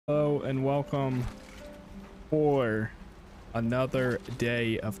Hello and welcome for another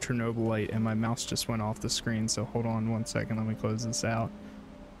day of Chernobylite, and my mouse just went off the screen, so hold on one second, let me close this out.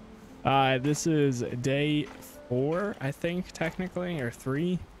 This is day 4, I think, technically, or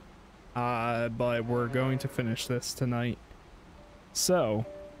 3, but we're going to finish this tonight. So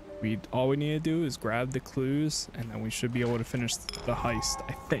all we need to do is grab the clues, and then we should be able to finish the heist,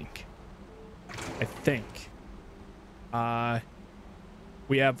 I think.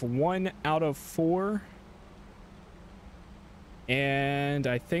 We have 1 out of 4, and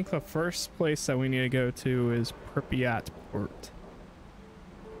I think the first place that we need to go to is Pripyat Port,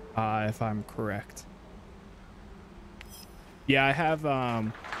 if I'm correct. Yeah, I have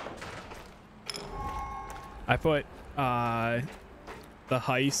I put the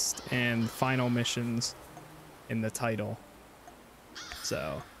heist and final missions in the title,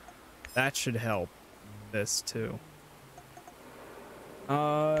 so that should help this too.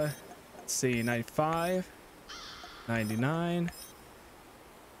 Let's see, 95, 99,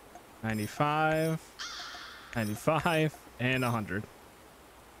 95, 95, and 100.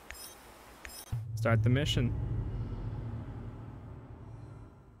 Start the mission.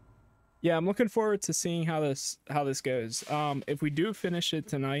 Yeah, I'm looking forward to seeing how this goes. If we do finish it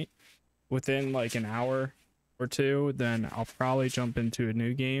tonight within like an hour or two, then I'll probably jump into a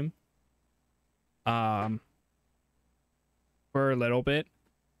new game. For a little bit.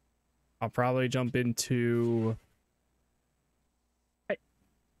 I'll probably jump into... Hey.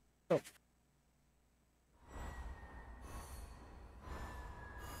 Oh.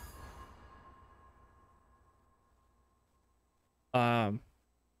 Trying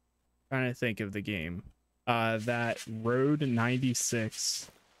to think of the game. That Road 96.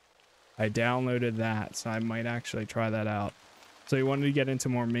 I downloaded that, so I might actually try that out. So you wanted to get into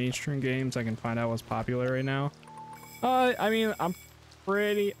more mainstream games? I can find out what's popular right now. I mean, I'm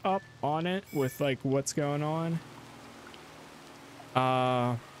pretty up on it with like what's going on.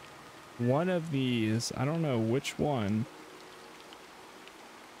 One of these, I don't know which one.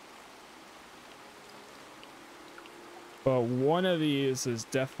 But one of these is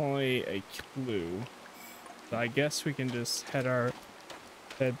definitely a clue. So I guess we can just head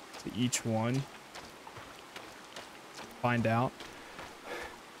to each one. Find out.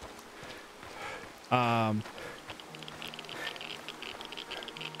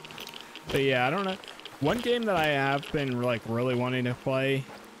 But yeah, I don't know. One game that I have been like really wanting to play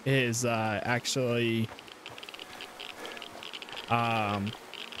is actually Naraka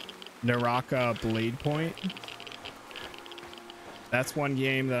Blade Point. That's one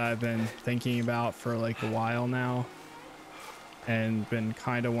game that I've been thinking about for like a while now and been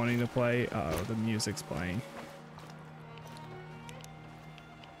kind of wanting to play. Oh, the music's playing.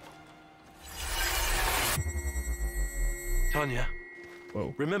 Tanya.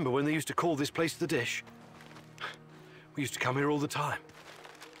 Whoa. Remember when they used to call this place the Dish? We used to come here all the time.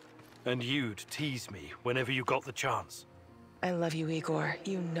 And you'd tease me whenever you got the chance. I love you, Igor.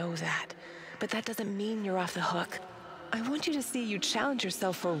 You know that. But that doesn't mean you're off the hook. I want you to see you challenge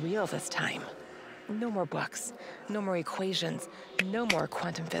yourself for real this time. No more books, no more equations, no more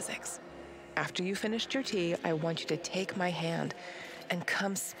quantum physics. After you finished your tea, I want you to take my hand and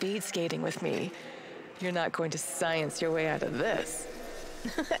come speed skating with me. You're not going to science your way out of this.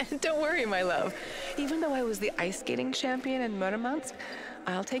 Don't worry, my love. Even though I was the ice skating champion in Murmansk,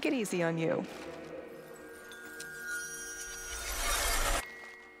 I'll take it easy on you.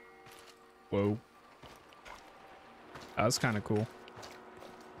 Whoa. That was kind of cool.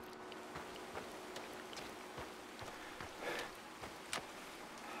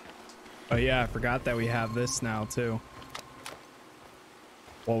 Oh yeah, I forgot that we have this now too.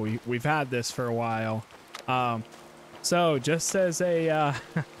 Well, we've had this for a while. So just as a,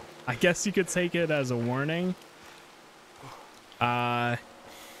 I guess you could take it as a warning. But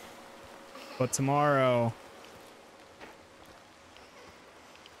tomorrow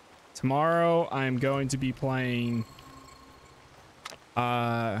I'm going to be playing,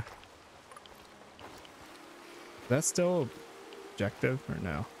 that's still objective or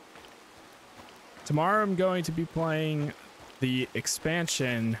no? Tomorrow I'm going to be playing the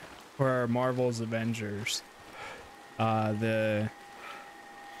expansion for Marvel's Avengers. Who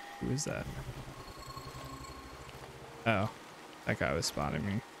is that? Oh, that guy was spotting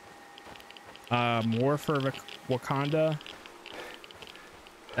me. War for Wakanda.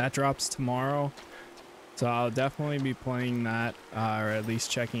 That drops tomorrow. So I'll definitely be playing that, or at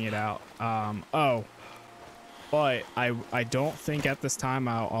least checking it out. Oh, but I don't think at this time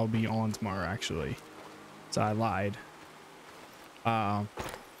I'll be on tomorrow actually. So I lied.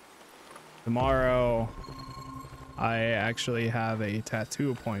 Tomorrow I actually have a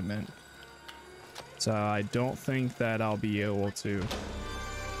tattoo appointment. So I don't think that I'll be able to.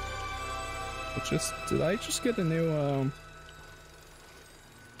 But did I just get a new,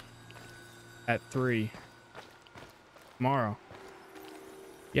 at 3 tomorrow?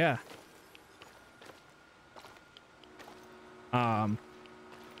 Yeah.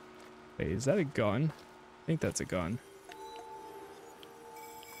 Wait, is that a gun? I think that's a gun.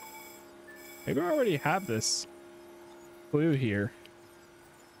 Maybe I already have this clue here.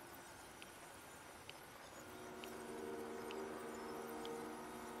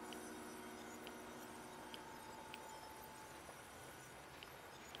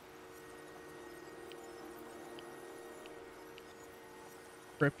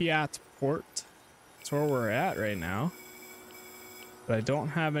 Pripyat Port. That's where we're at right now. But I don't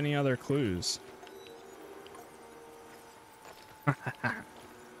have any other clues.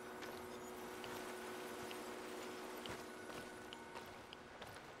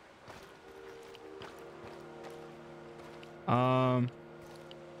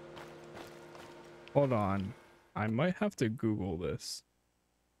 Hold on. I might have to Google this.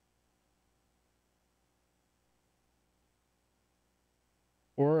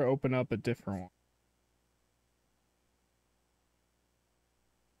 Or open up a different one.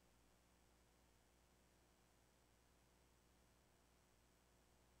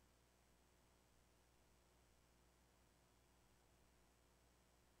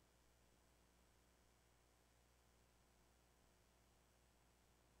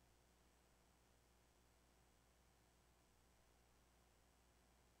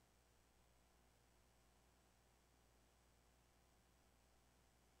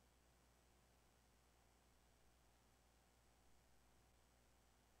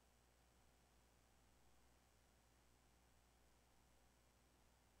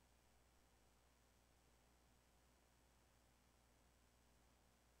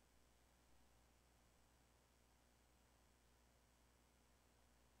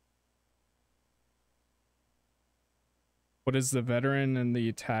 What is the veteran in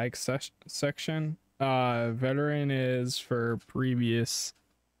the tag section? Veteran is for previous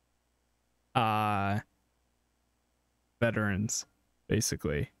veterans,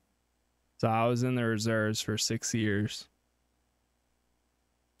 basically. So I was in the reserves for 6 years.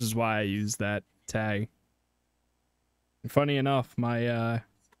 This is why I use that tag. And funny enough, my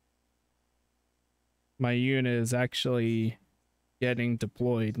my unit is actually getting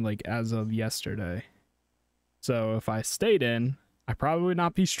deployed like as of yesterday. So if I stayed in, I'd probably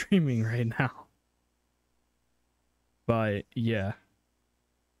not be streaming right now. But yeah.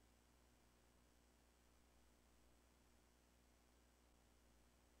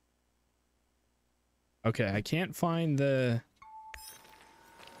 Okay, I can't find the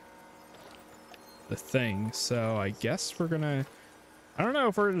thing, so I guess we're gonna, I don't know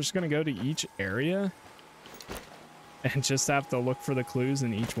if we're just gonna go to each area and just have to look for the clues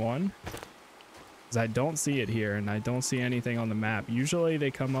in each one, because I don't see it here and I don't see anything on the map. Usually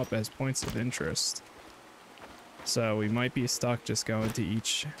they come up as points of interest, so we might be stuck just going to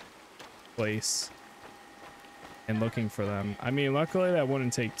each place and looking for them. I mean, luckily that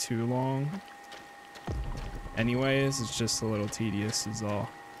wouldn't take too long anyways. It's just a little tedious is all.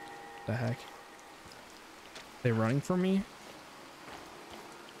 The heck, they running for me?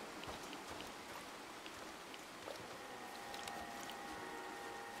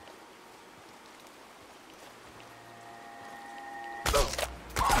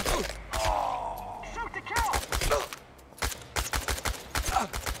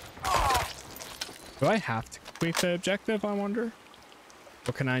 Do I have to complete the objective, I wonder?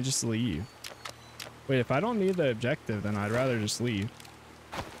 Or can I just leave? Wait, if I don't need the objective, then I'd rather just leave.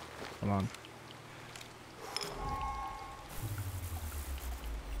 Hold on.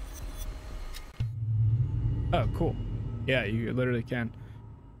 Oh, cool. Yeah, you literally can.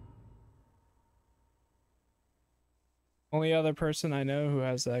 Only other person I know who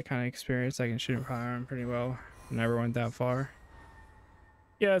has that kind of experience. I can shoot a firearm pretty well. Never went that far.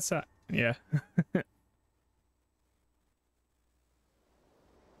 Yeah, it's not. Yeah.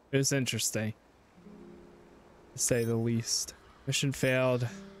 It was interesting, to say the least. Mission failed.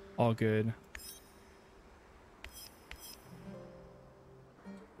 All good.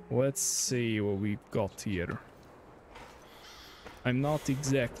 Let's see what we've got here. I'm not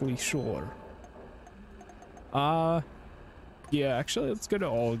exactly sure. Yeah, actually, let's go to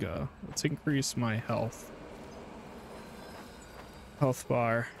Olga. Let's increase my health. Health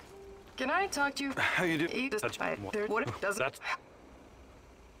bar. Can I talk to you? How you doing? What does that?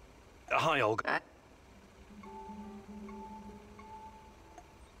 Hi, Olga.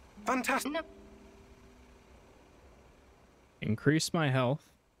 Fantastic. No. Increase my health.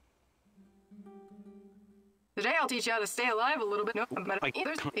 Today I'll teach you how to stay alive a little bit. No,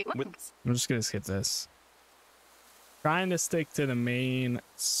 I'm just gonna skip this. Trying to stick to the main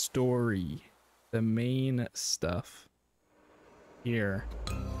story. The main stuff. Here.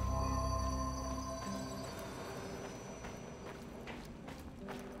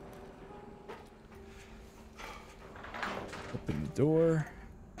 Open the door.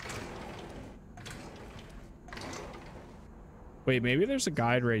 Wait, maybe there's a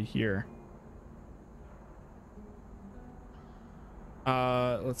guide right here.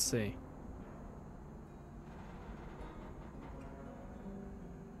 Let's see.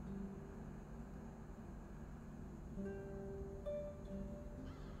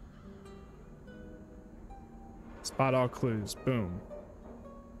 Spot all clues. Boom.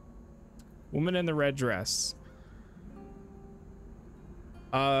 Woman in the red dress.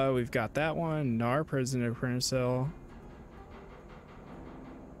 We've got that one. Nar, prisoner, printer cell.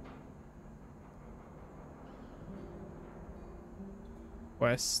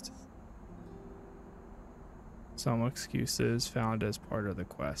 Quest. Some excuses found as part of the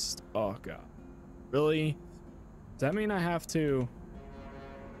quest. Oh god. Really? Does that mean I have to?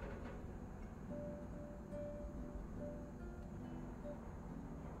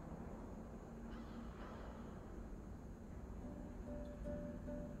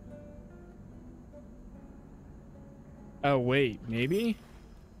 Oh wait, maybe?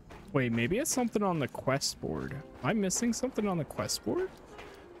 Wait, maybe it's something on the quest board. Am I missing something on the quest board?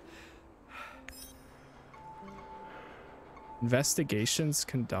 Investigations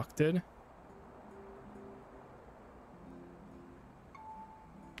conducted.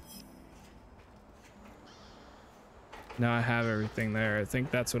 No, I have everything there. I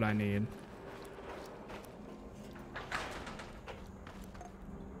think that's what I need.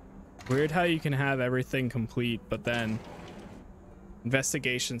 Weird how you can have everything complete, but then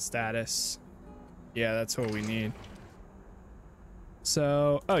investigation status. Yeah, that's what we need.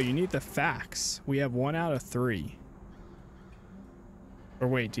 So, oh, you need the facts. We have 1 out of 3. Or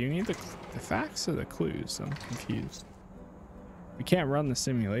wait, do you need the facts or the clues? I'm confused. We can't run the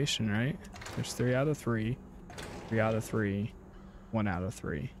simulation, right? There's 3 out of 3, 3 out of 3, 1 out of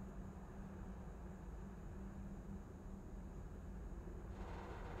 3.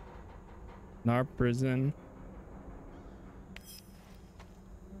 Nar prison.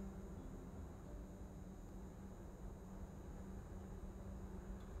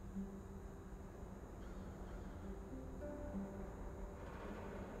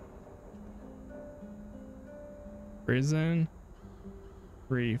 Prison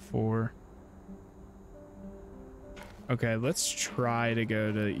 3, 4. Okay, let's try to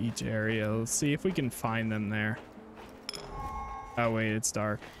go to each area. Let's see if we can find them there. Oh wait, it's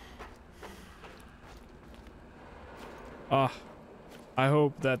dark. Oh, I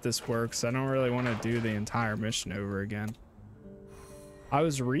hope that this works. I don't really want to do the entire mission over again. I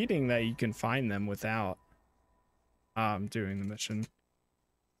was reading that you can find them without doing the mission.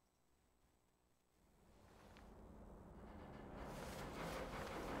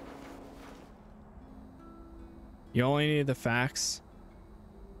 You only need the facts.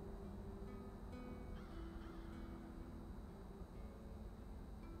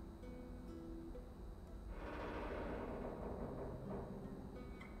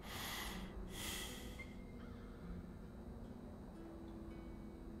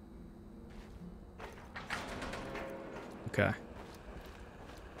 Okay.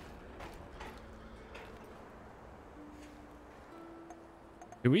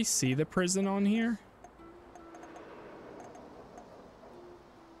 Do we see the prison on here?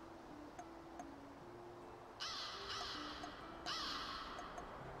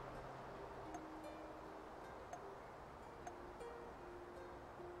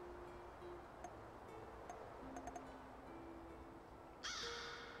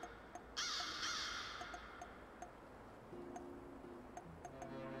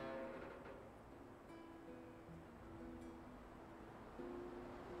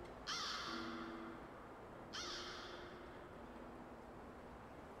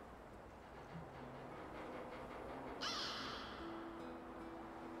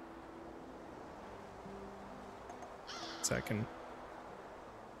 Second.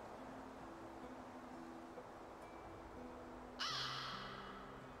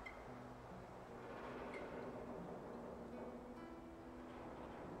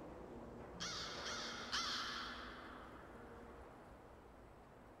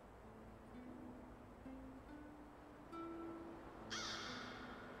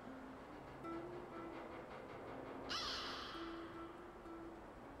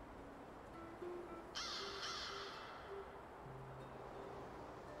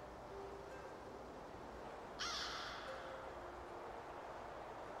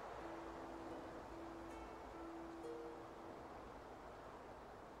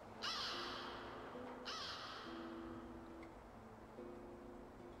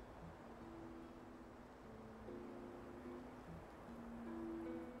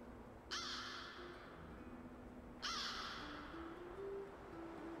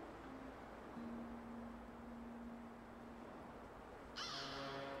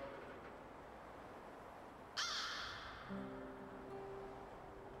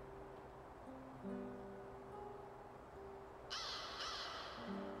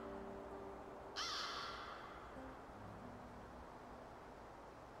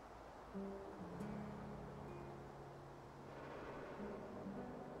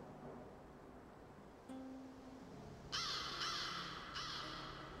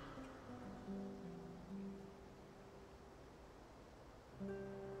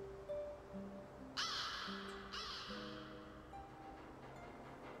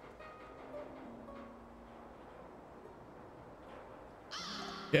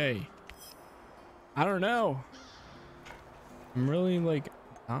 Okay. I don't know. I'm really like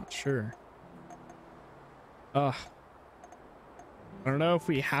not sure. I don't know if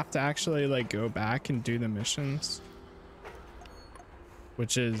we have to actually like go back and do the missions,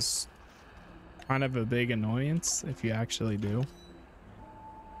 which is kind of a big annoyance if you actually do.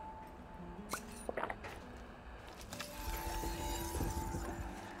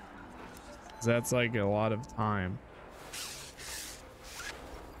 That's like a lot of time.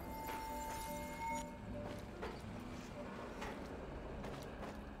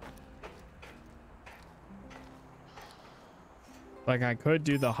 Like I could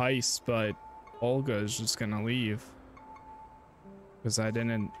do the heist, but Olga is just gonna leave because I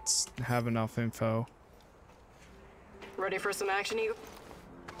didn't have enough info. Ready for some action, Eagle?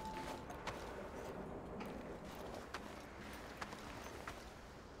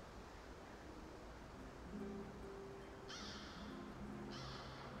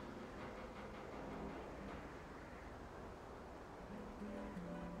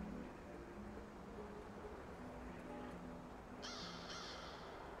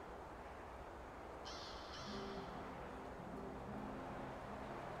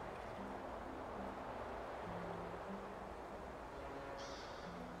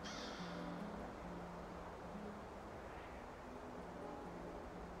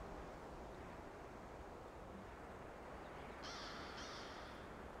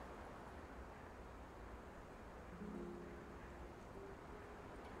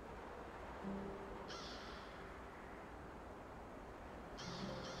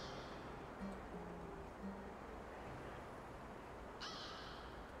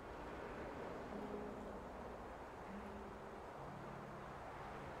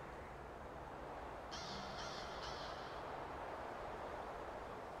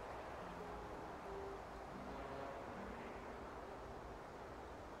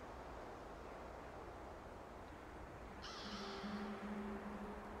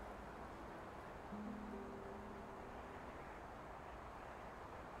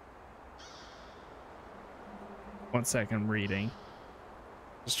 One second, reading.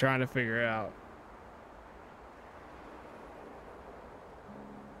 Just trying to figure out.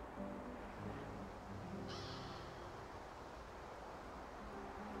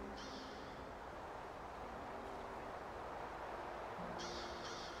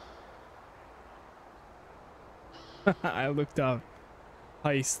 I looked up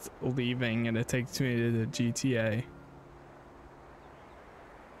heist leaving and it takes me to the GTA.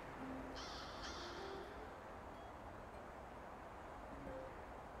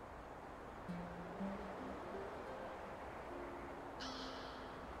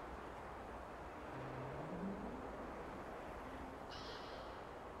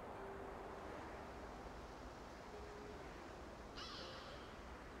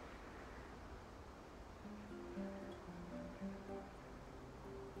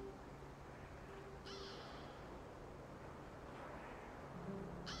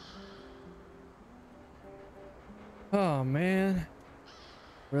 Oh man,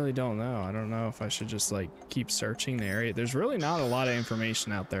 really don't know. I don't know if I should just like keep searching the area. There's really not a lot of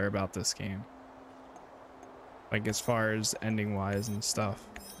information out there about this game, like as far as ending wise and stuff.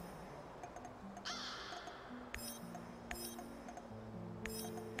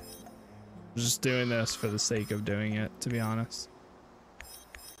 I'm just doing this for the sake of doing it, to be honest.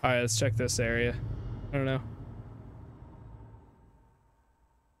 All right, let's check this area. I don't know.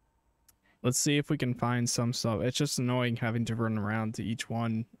 Let's see if we can find some stuff. It's just annoying having to run around to each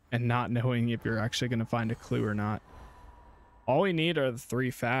one and not knowing if you're actually going to find a clue or not. All we need are the 3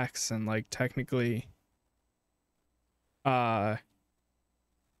 facts, and like technically get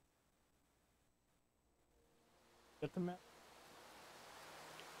the map.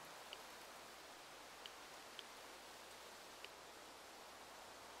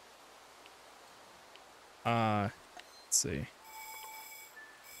 Let's see.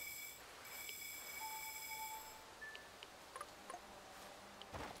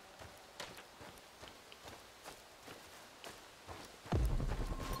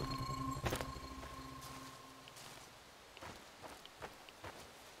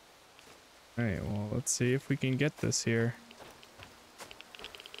 All right, well, let's see if we can get this here.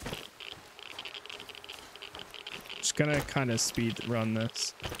 Just gonna kind of speed run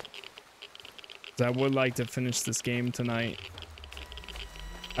this. 'Cause I would like to finish this game tonight.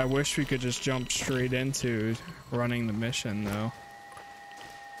 I wish we could just jump straight into running the mission though.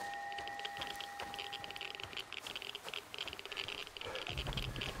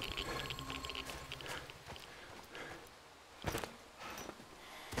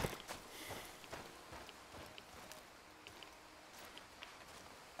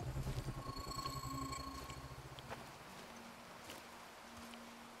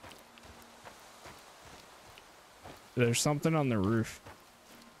 There's something on the roof.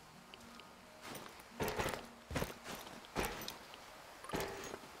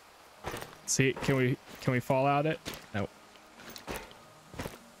 See, can we fall out it? No.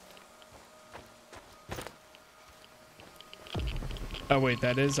 Oh wait,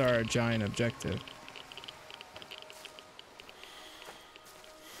 that is our giant objective.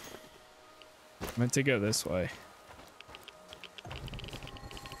 I meant to go this way.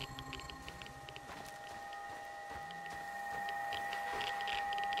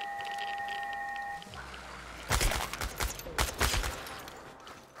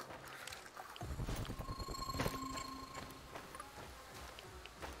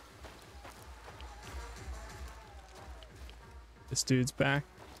 This dude's back.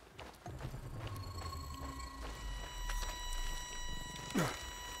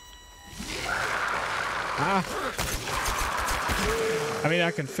 Ah. I mean,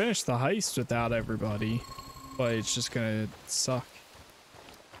 I can finish the heist without everybody, but it's just gonna suck.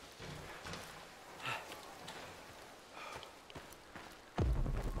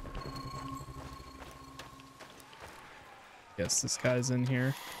 Guess this guy's in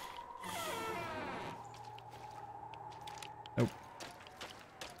here. Nope.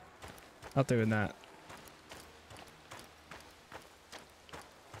 Not doing that.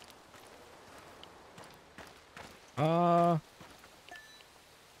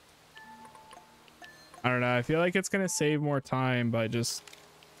 I don't know. I feel like it's gonna save more time by just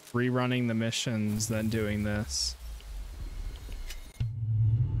rerunning the missions than doing this.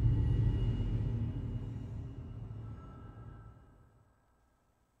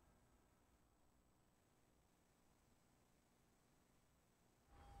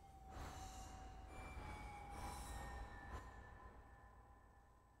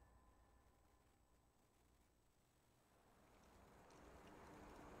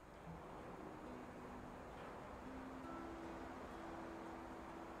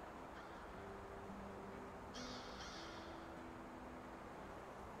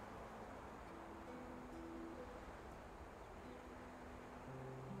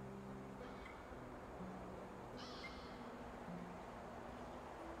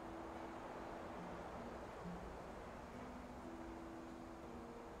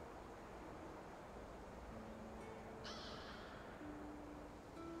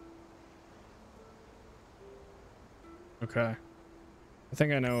 Okay. I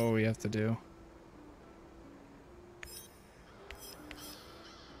think I know what we have to do.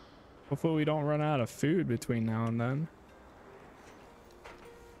 Hopefully we don't run out of food between now and then.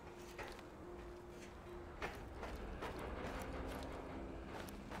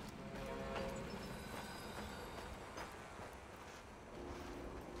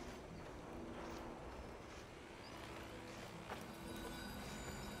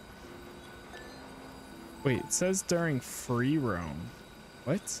 Wait, it says during free roam.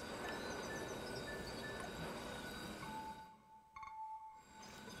 What?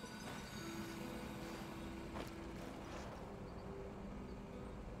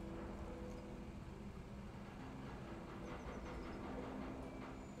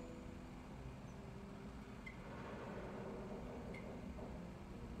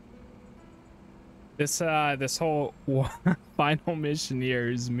 This whole final mission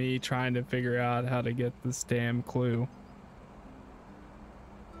here is me trying to figure out how to get this damn clue.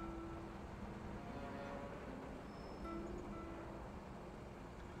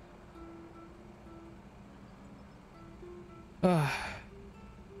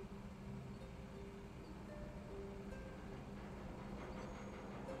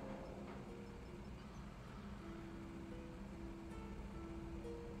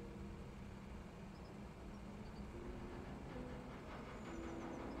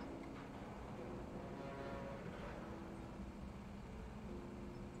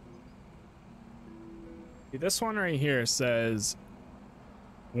 This one right here says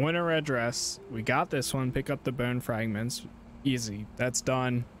winter address. We got this one. Pick up the bone fragments. Easy. That's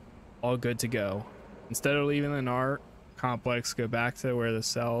done. All good to go. Instead of leaving an art complex, go back to where the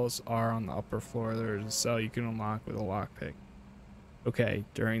cells are on the upper floor. There's a cell you can unlock with a lockpick. Okay,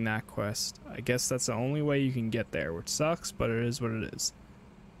 during that quest. I guess that's the only way you can get there, which sucks, but it is what it is.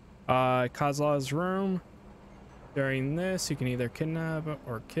 Kozlov's room. During this, you can either kidnap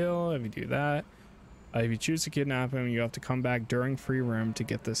or kill. If you do that, if you choose to kidnap him, you have to come back during free roam to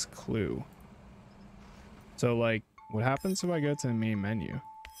get this clue. So, like, what happens if I go to the main menu?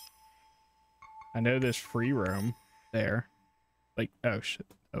 I know there's free roam there. Like, oh shit,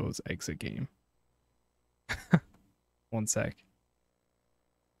 that was exit game. One sec.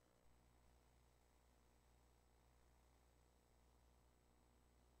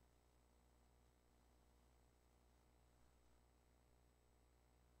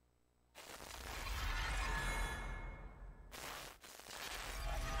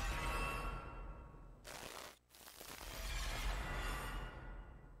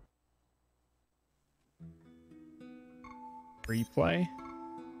 replay.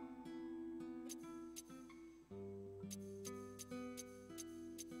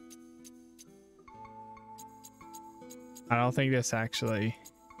 I don't think this actually,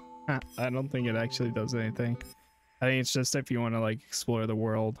 I don't think it actually does anything. I think it's just if you want to like explore the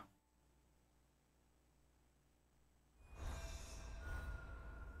world.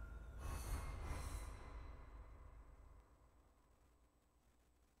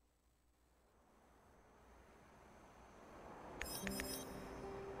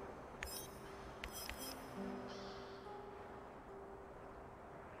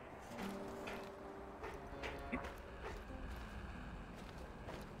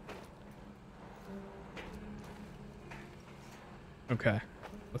 Okay,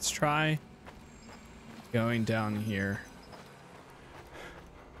 let's try going down here.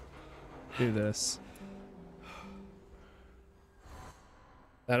 Do this.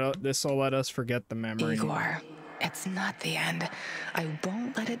 This will let us forget the memory. Igor, it's not the end. I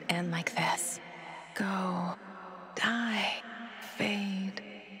won't let it end like this. Go, die, fade,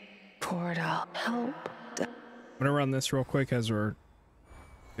 portal, help. I'm gonna run this real quick as we're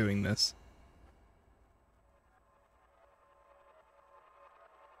doing this.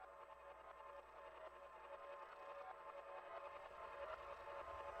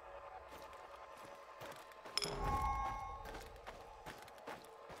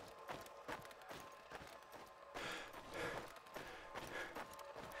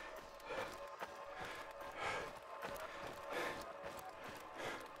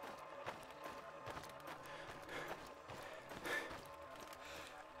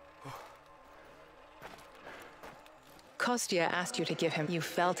 Kostya asked you to give him. You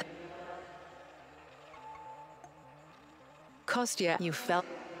felt. Kostya, you felt.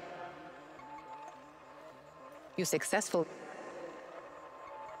 You successful.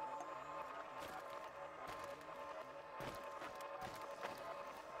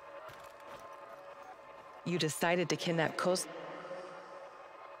 You decided to kidnap Kost.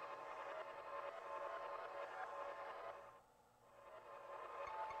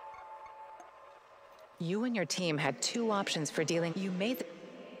 You and your team had two options for dealing. You made the...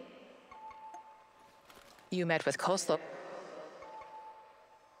 You met with Koslo.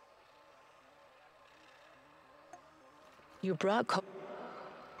 You brought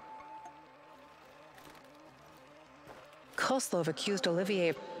Koslov accused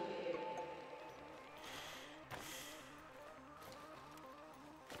Olivier.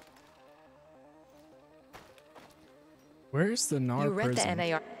 Where's the NAR You read prison?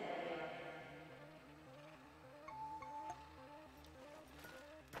 the NAR.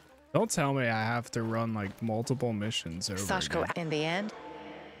 Don't tell me I have to run like multiple missions over Sashko, again. in the end,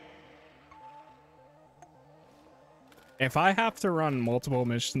 If I have to run multiple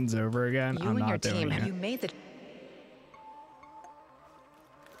missions over again, you I'm and your not doing team, it. you made the...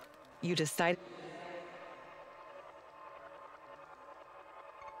 You decided...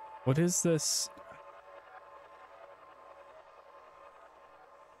 What is this?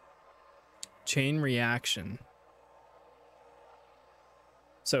 Chain reaction.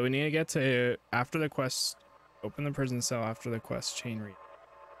 So we need to get to, after the quest, open the prison cell after the quest chain reaction.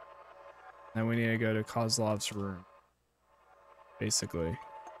 Then we need to go to Kozlov's room. Basically.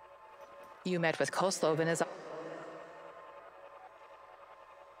 You met with Koslov in his...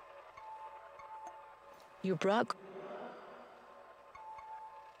 You brought...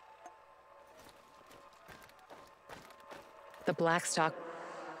 The Blackstock...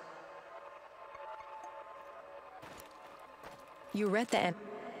 You read the end...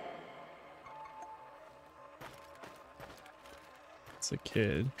 It's a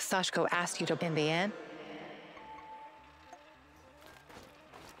kid. Sashko asked you to... In the end...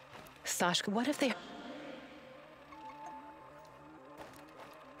 Sashko, what if they...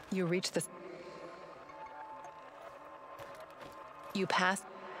 You reached the... You passed...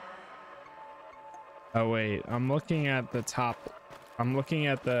 Oh wait, I'm looking at the top. I'm looking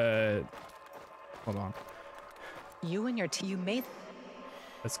at the... Hold on. You and your team, you made...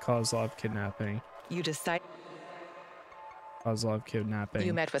 It's Kozlov kidnapping. You decide... Kozlov kidnapping.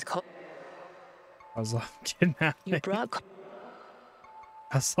 You met with... Kozlov kidnapping. You brought...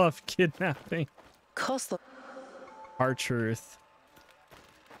 Kozlov kidnapping. Koslov... Our truth.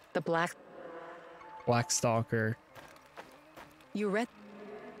 The Black... Black Stalker. You read...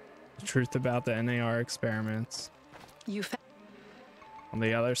 The truth about the NAR experiments. You On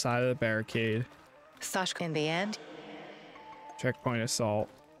the other side of the barricade. Sashko, in the end... Checkpoint assault.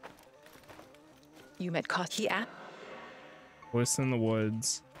 You met He asked... Voice in the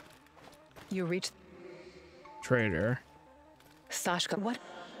woods. You reached... Traitor. Sashko, what?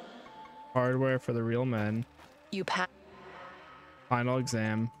 Hardware for the real men. You passed... Final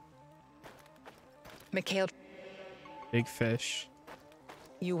exam. Mikhail, Big fish.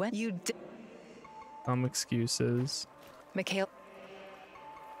 you went. You did. Some excuses. Mikhail,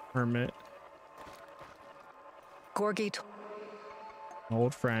 Hermit. Gorgy, An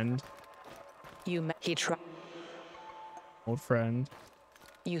old friend. you met. He tried. Old friend.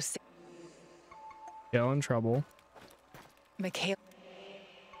 You see. Still in trouble. Mikhail,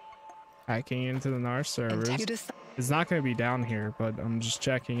 Hacking into the NAR servers. and you decide. It's not going to be down here, but I'm just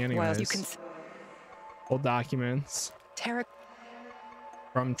checking anyways. While you can. Old documents. Tarek,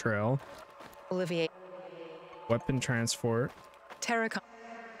 From trail. Olivier, Weapon transport. Tarek,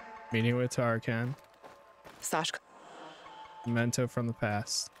 Meeting with Tarkan. Sashka, Memento from the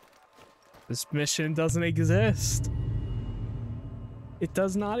past. This mission doesn't exist. It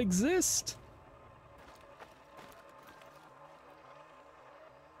does not exist.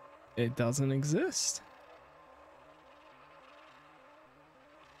 It doesn't exist.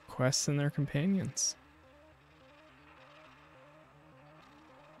 Quests and their companions.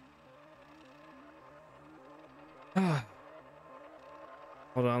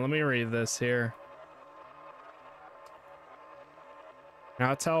 Hold on, let me read this here.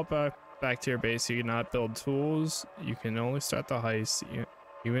 Now teleport back to your base. You cannot build tools. You can only start the heist,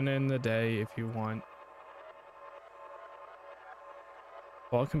 even in the day if you want.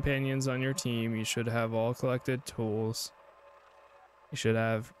 All companions on your team, you should have all collected tools. You should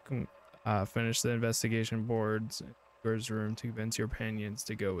have finished the investigation boards in Igor's room to convince your companions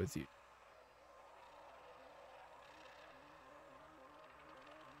to go with you.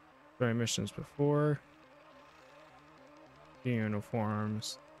 Try missions before.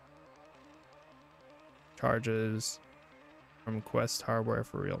 Uniforms. Charges from quest hardware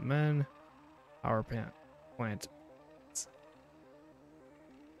for real men. Power plant.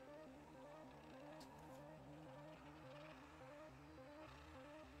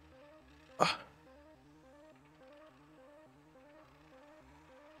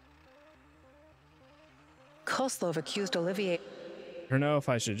 Koslov accused Olivier. I don't know if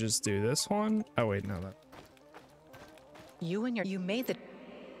I should just do this one. Oh wait, no, that. You made the.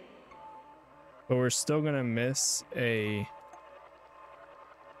 But we're still gonna miss a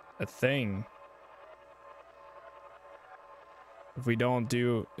thing if we don't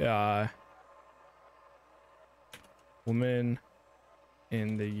do woman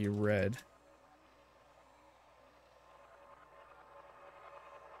in the red.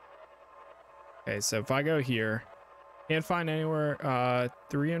 Okay, so if I go here, can't find anywhere.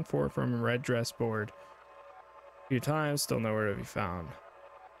 3 and 4 from red dress board. A few times, still nowhere to be found.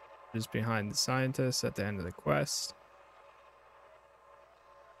 Just behind the scientists at the end of the quest.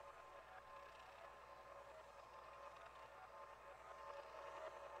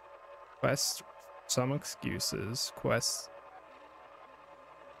 Quest, some excuses. Quest.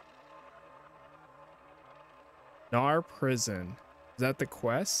 NAR prison. Is that the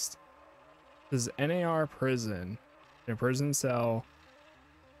quest? This is NAR prison. In a prison cell,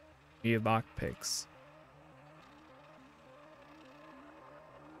 need lockpicks.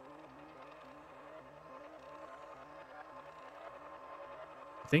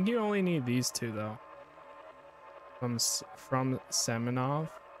 I think you only need these two though. From Semenov.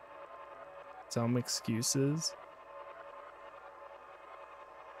 Some excuses.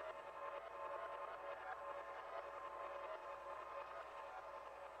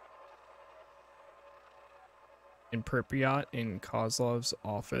 In Pripyat, in Kozlov's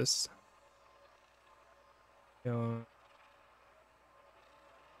office.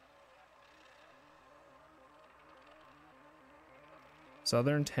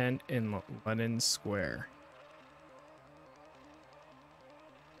 Southern tent in Lenin Square.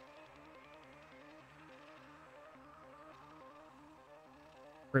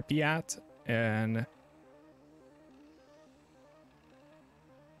 Pripyat and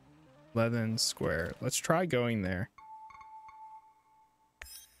Lenin Square. Let's try going there.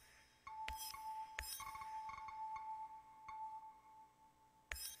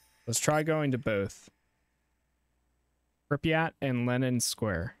 Let's try going to both. Pripyat and Lenin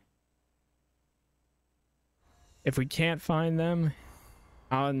Square. If we can't find them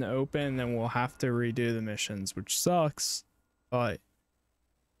out in the open, then we'll have to redo the missions, which sucks, but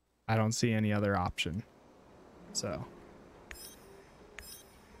I don't see any other option. So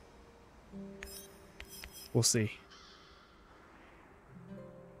we'll see.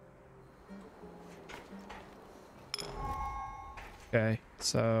 Okay,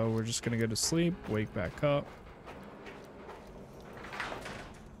 so we're just gonna go to sleep, wake back up.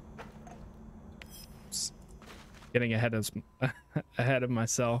 Getting ahead of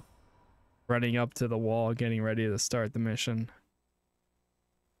myself, running up to the wall, getting ready to start the mission.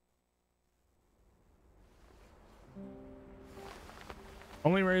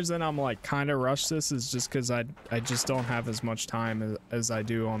 Only reason I'm like kind of rush this is just because I just don't have as much time as I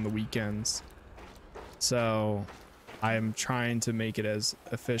do on the weekends. So I'm trying to make it as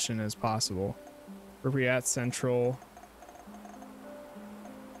efficient as possible. Pripyat Central.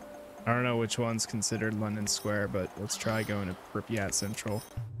 I don't know which one's considered London Square, but let's try going to Pripyat Central.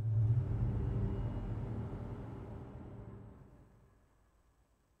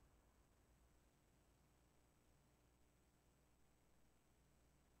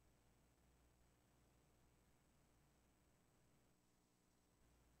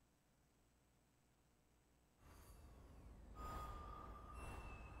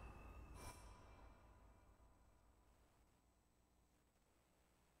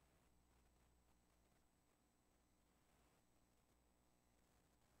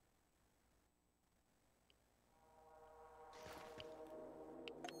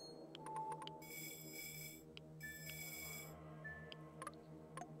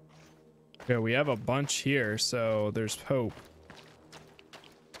 Okay, we have a bunch here, so there's hope.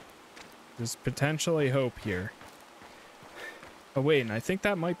 There's potentially hope here. Oh wait, and I think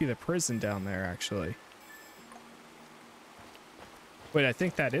that might be the prison down there, actually. Wait, I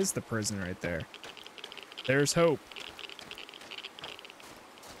think that is the prison right there. There's hope.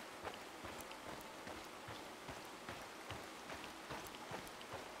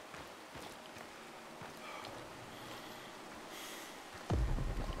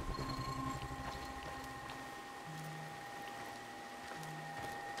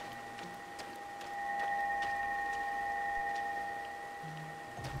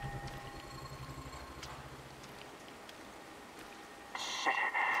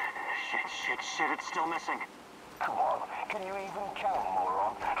 Shit, it's still missing. Come on, can you even count,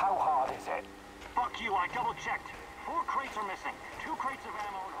 moron? How hard is it? Fuck you, I double-checked. 4 crates are missing. 2 crates of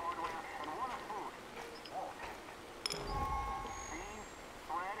ammo and hardware, and 1 of food. Beans,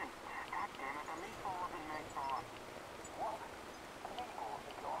 bread, and... God damn it, the meatballs and meatballs. What? Meatballs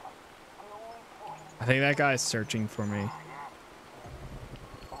are gone. The only fucking... I think that guy's searching for me.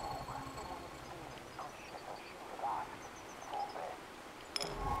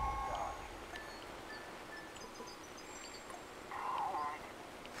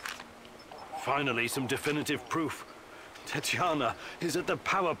 Finally, some definitive proof. Tatiana is at the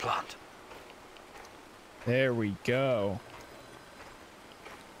power plant. There we go.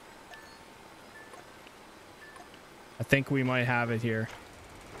 I think we might have it here.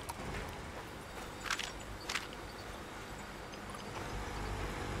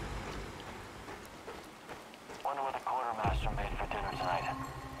 Wonder what the quartermaster made for dinner tonight.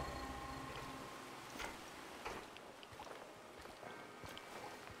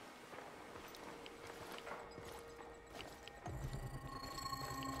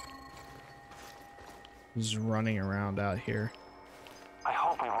 He's running around out here. I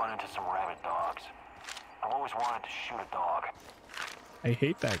hope we run into some rabid dogs. I've always wanted to shoot a dog. I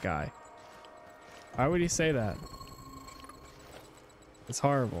hate that guy. Why would he say that? It's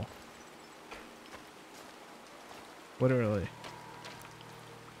horrible. Literally.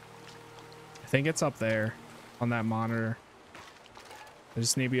 I think it's up there on that monitor. I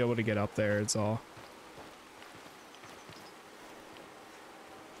just need to be able to get up there, it's all.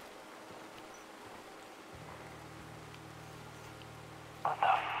 What the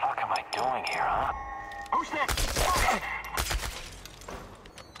fuck am I doing here, huh? Who's that?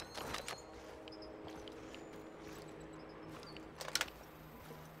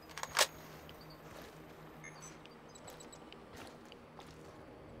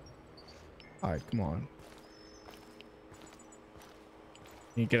 All right, come on.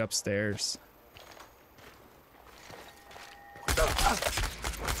 You get upstairs.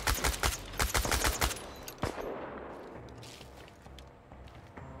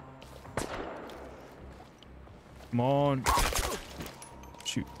 Come on.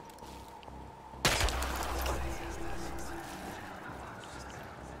 Shoot.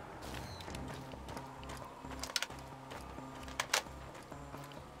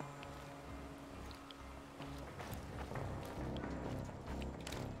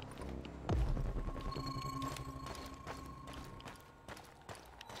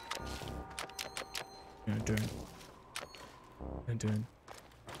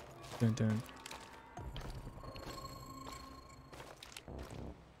 Dun.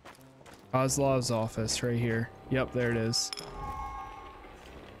 Oslaw's office right here. Yep, there it is.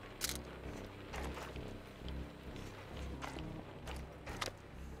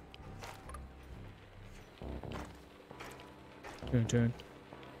 Dun.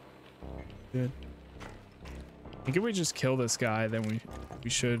 Good. I think if we just kill this guy, then we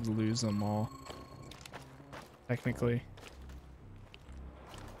should lose them all. Technically.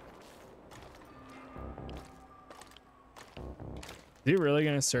 Is he really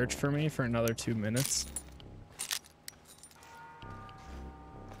gonna search for me for another 2 minutes?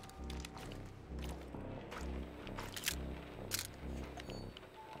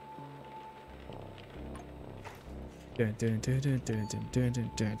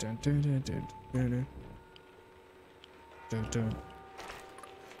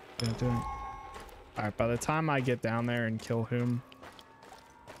 Alright, by the time I get down there and kill him,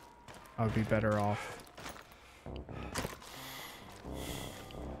 I would be better off.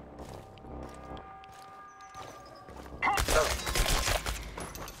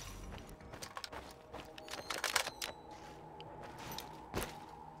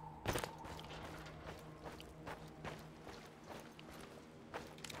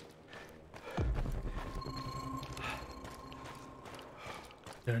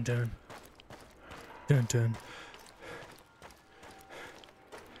 Dun dun. Dun dun.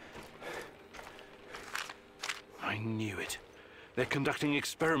 I knew it. They're conducting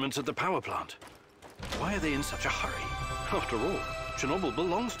experiments at the power plant. Why are they in such a hurry? After all, Chernobyl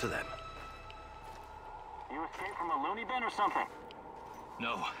belongs to them. You escaped from a loony bin or something?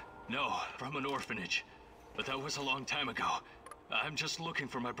 No, from an orphanage. But that was a long time ago. I'm just looking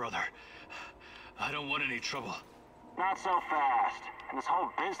for my brother. I don't want any trouble. Not so fast. And this whole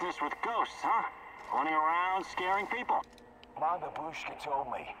business with ghosts, huh? Running around scaring people. My babushka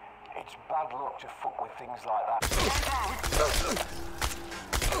told me it's bad luck to fuck with things like that.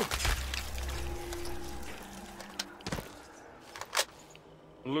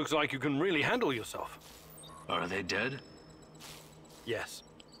 Looks like you can really handle yourself. Are they dead? Yes.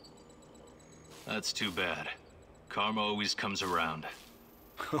 That's too bad. Karma always comes around.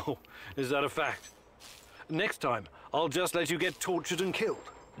 Oh, is that a fact? Next time, I'll just let you get tortured and killed.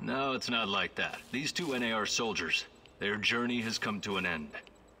 No, it's not like that. These two NAR soldiers, their journey has come to an end.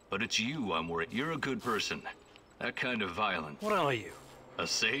 But it's you I'm worried. You're a good person. That kind of violent. What are you? A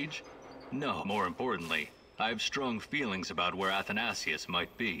sage? No, more importantly, I have strong feelings about where Athanasius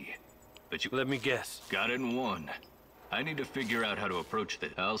might be. But you... Let me guess. Got it in one. I need to figure out how to approach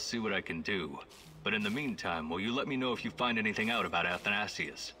this. I'll see what I can do. But in the meantime, will you let me know if you find anything out about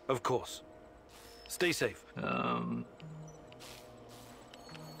Athanasius? Of course. Stay safe.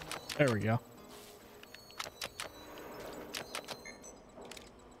 There we go.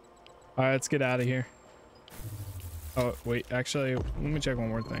 All right, let's get out of here. Oh, wait, actually, let me check one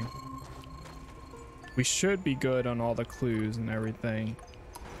more thing. We should be good on all the clues and everything.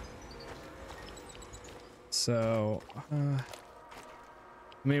 So, I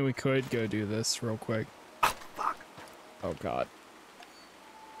mean, we could go do this real quick. Ah, fuck. Oh, God.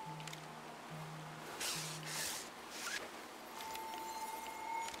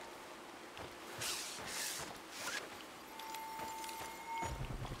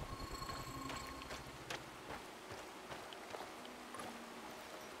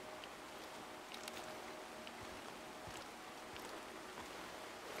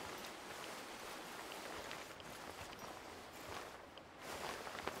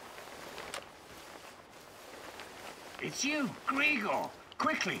 It's you, Grigor!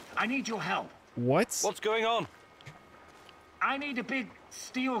 Quickly, I need your help. What? What's going on? I need a big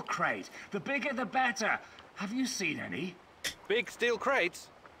steel crate. The bigger the better. Have you seen any? Big steel crates?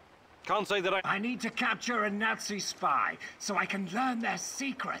 Can't say that I need to capture a Nazi spy so I can learn their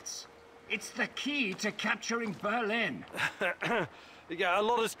secrets. It's the key to capturing Berlin. Yeah, a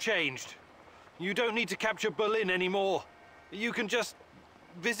lot has changed. You don't need to capture Berlin anymore. You can just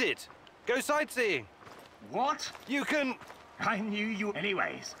visit. Go sightseeing. What? You can... I knew you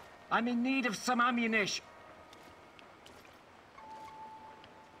anyways. I'm in need of some ammunition.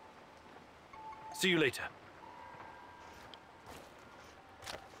 See you later.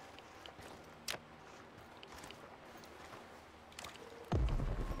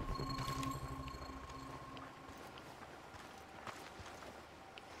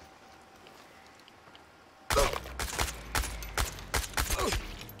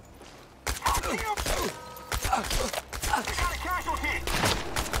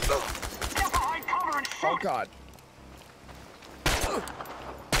 Oh, God.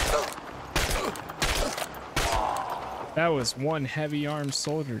 That was one heavy-armed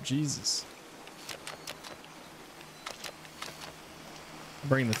soldier, Jesus.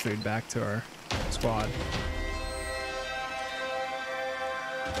 Bring the food back to our squad.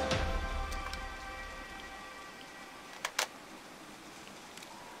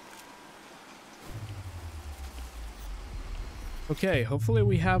 Okay, hopefully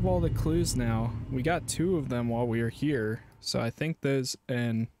we have all the clues now. We got 2 of them while we were here, so I think those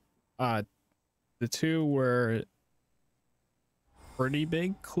and the 2 were pretty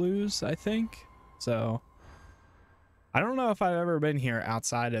big clues, I think. So I don't know if I've ever been here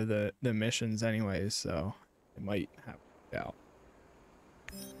outside of the missions anyways, so it might have worked out.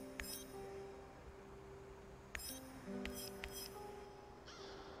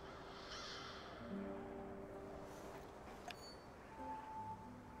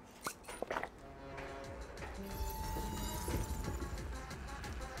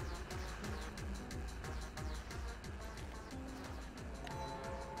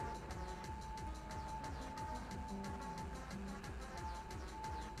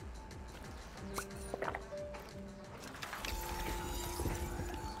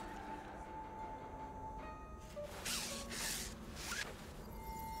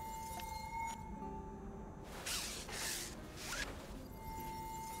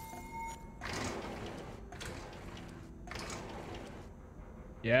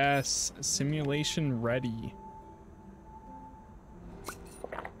 Yes, simulation ready.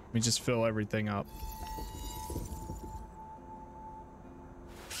 Let me just fill everything up.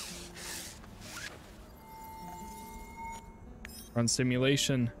 Run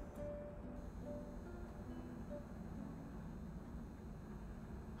simulation.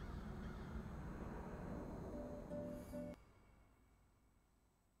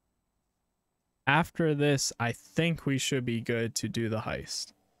 After this, I think we should be good to do the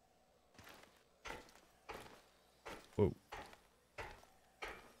heist. Whoa.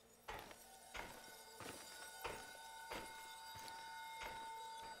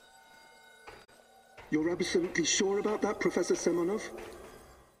 You're absolutely sure about that, Professor Semonov?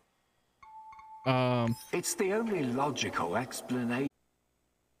 It's the only logical explanation.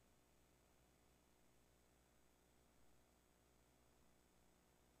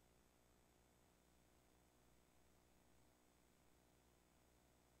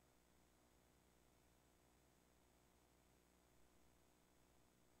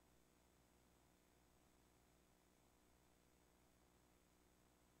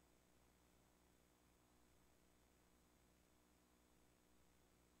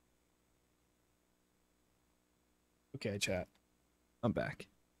 Okay, chat. I'm back.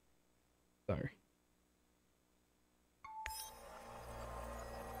 Sorry.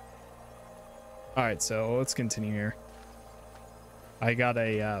 Alright, so let's continue here. I got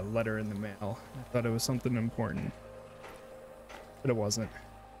a letter in the mail. I thought it was something important, but it wasn't.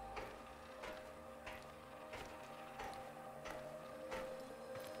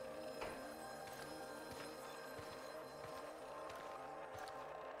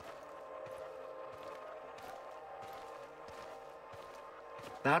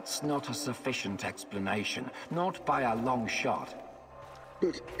 That's not a sufficient explanation, not by a long shot.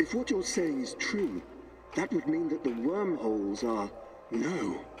 But if what you're saying is true, that would mean that the wormholes are...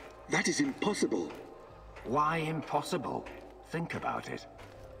 No, that is impossible. Why impossible? Think about it.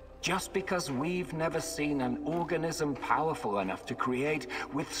 Just because we've never seen an organism powerful enough to create,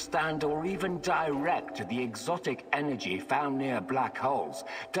 withstand, or even direct the exotic energy found near black holes,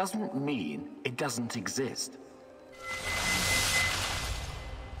 doesn't mean it doesn't exist.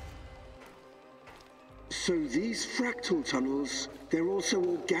 So these fractal tunnels, they're also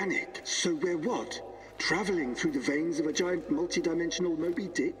organic. So we're what? Traveling through the veins of a giant multi-dimensional Moby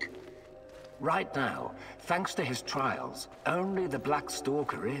Dick? Right now, thanks to his trials, only the Black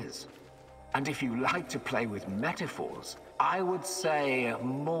Stalker is. And if you like to play with metaphors, I would say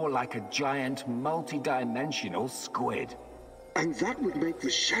more like a giant multi-dimensional squid. And that would make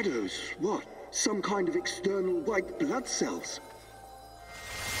the shadows, what? Some kind of external white blood cells?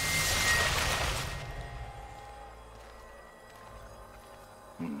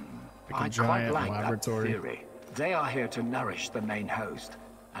 I quite like that theory. They are here to nourish the main host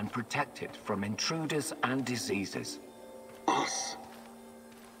and protect it from intruders and diseases. Us?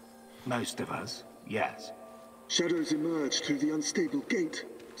 Most of us, yes. Shadows emerged through the unstable gate,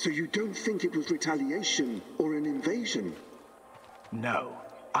 so you don't think it was retaliation or an invasion? No.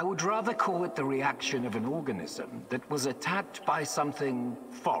 I would rather call it the reaction of an organism that was attacked by something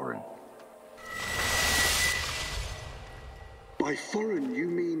foreign. By foreign, you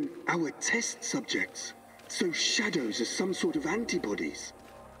mean our test subjects? So shadows are some sort of antibodies?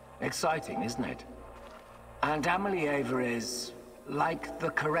 Exciting, isn't it? And Amelieva is like the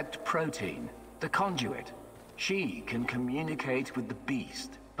correct protein, the conduit. She can communicate with the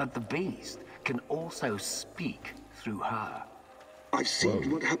beast, but the beast can also speak through her. I've seen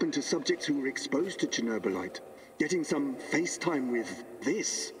what happened to subjects who were exposed to Chernobylite. Getting some FaceTime with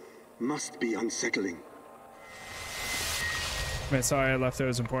this must be unsettling. Man, sorry I left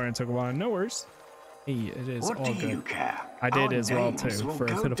those important. Took a while. No worries. Hey, it is what all do good. You care? I did Our as well names too. will For a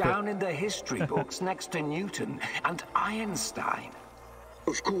go little down bit. in the history books next to Newton and Einstein.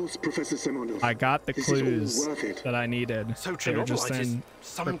 Of course, Professor Semonov. I got the This is all clues worth it. that I needed. So They were just Chernobylite is in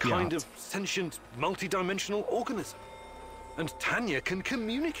some kind Pripyat. of sentient, multi-dimensional organism. And Tanya can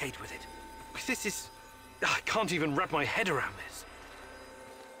communicate with it. This is... I can't even wrap my head around this.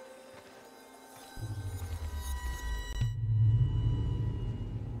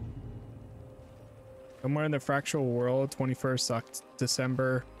 Somewhere in the fractal world, 21st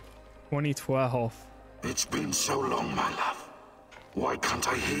December 2012. It's been so long, my love. Why can't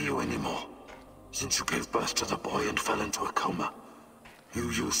I hear you anymore? Since you gave birth to the boy and fell into a coma.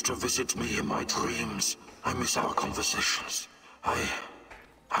 You used to visit me in my dreams. I miss our conversations.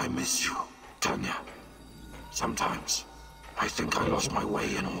 I miss you, Tanya. Sometimes, I think I lost my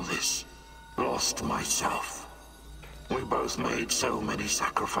way in all this. Lost myself. We both made so many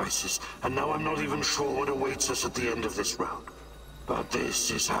sacrifices, and now I'm not even sure what awaits us at the end of this road. But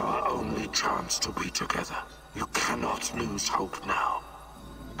this is our only chance to be together. You cannot lose hope now.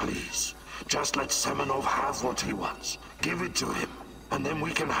 Please, just let Semonov have what he wants. Give it to him, and then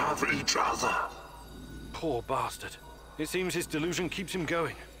we can have each other. Poor bastard. It seems his delusion keeps him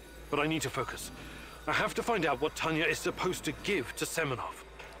going. But I need to focus. I have to find out what Tanya is supposed to give to Semonov.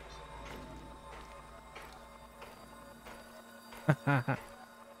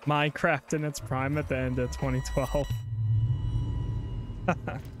 Minecraft in its prime at the end of 2012.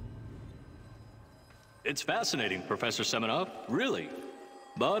 It's fascinating, Professor Semonov, really.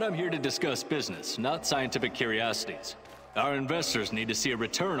 But I'm here to discuss business, not scientific curiosities. Our investors need to see a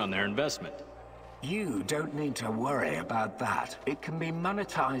return on their investment. You don't need to worry about that. It can be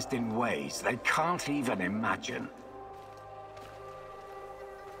monetized in ways they can't even imagine.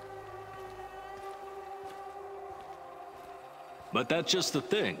 But that's just the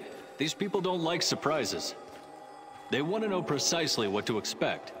thing. These people don't like surprises. They want to know precisely what to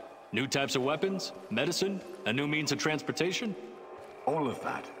expect. New types of weapons, medicine, a new means of transportation? All of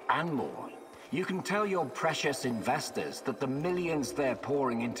that, and more. You can tell your precious investors that the millions they're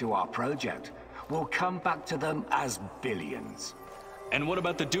pouring into our project will come back to them as billions. And what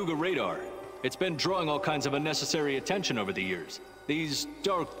about the Duga radar? It's been drawing all kinds of unnecessary attention over the years. These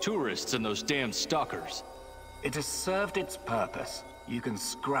dark tourists and those damn stalkers. It has served its purpose. You can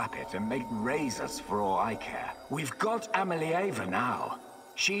scrap it and make razors for all I care. We've got Amelieva now.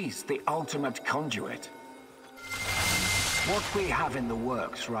 She's the ultimate conduit. What we have in the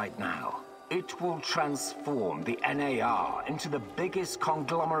works right now, it will transform the NAR into the biggest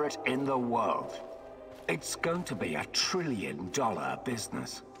conglomerate in the world. It's going to be $1 trillion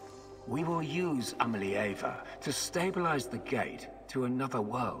business. We will use Amelieva to stabilize the gate to another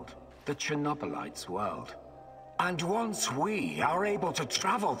world, the Chernobylite's world. And once we are able to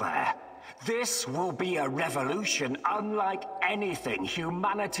travel there, this will be a revolution unlike anything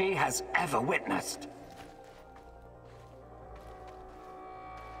humanity has ever witnessed.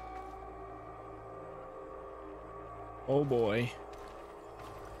 Oh boy.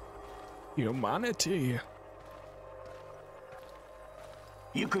 Humanity.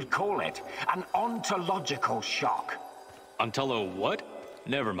 You could call it an ontological shock. Ontolo what?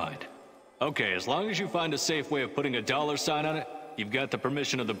 Never mind. Okay, as long as you find a safe way of putting a $ sign on it, you've got the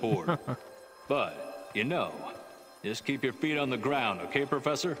permission of the board. But, you know, just keep your feet on the ground, okay,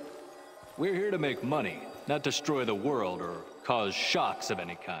 Professor? We're here to make money, not destroy the world or cause shocks of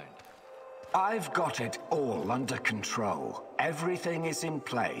any kind. I've got it all under control. Everything is in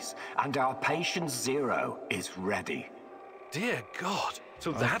place, and our patient zero is ready. Dear God.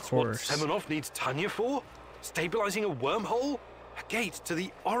 So that's what Semonov needs Tanya for? Stabilizing a wormhole? A gate to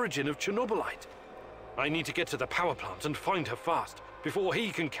the origin of Chernobylite. I need to get to the power plant and find her fast, before he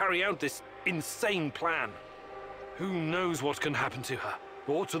can carry out this insane plan. Who knows what can happen to her,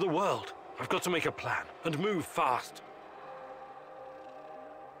 or to the world? I've got to make a plan, and move fast.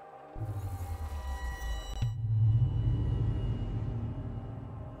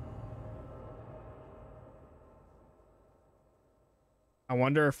 I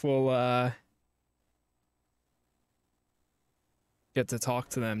wonder if we'll get to talk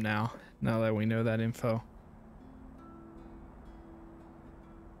to them now that we know that info.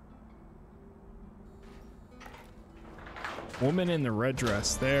 Woman in the red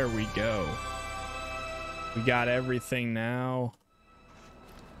dress. There we go. We got everything now.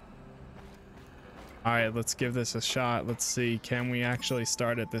 All right, let's give this a shot. Let's see. Can we actually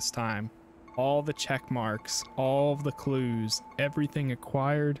start it this time? All the check marks, all of the clues, everything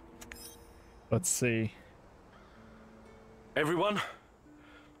acquired. Let's see. Everyone,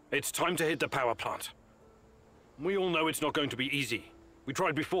 it's time to hit the power plant. We all know it's not going to be easy. We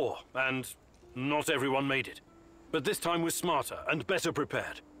tried before, and not everyone made it. But this time we're smarter and better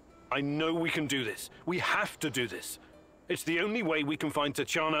prepared. I know we can do this. We have to do this. It's the only way we can find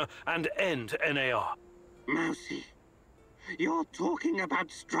Tatiana and end NAR. Mousy, you're talking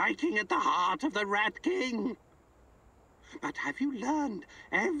about striking at the heart of the Rat King. But have you learned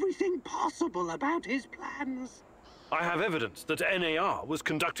everything possible about his plans? I have evidence that NAR was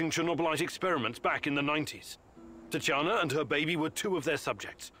conducting Chernobylite experiments back in the 90s. Tatiana and her baby were 2 of their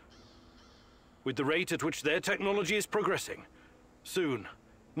subjects. With the rate at which their technology is progressing, soon,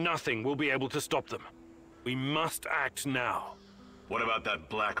 nothing will be able to stop them. We must act now. What about that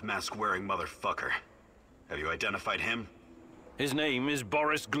black mask-wearing motherfucker? Have you identified him? His name is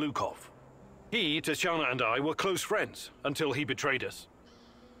Boris Glukov. He, Tatiana, and I were close friends until he betrayed us.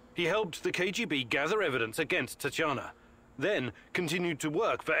 He helped the KGB gather evidence against Tatiana, then continued to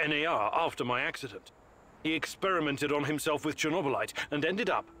work for NAR after my accident. He experimented on himself with Chernobylite and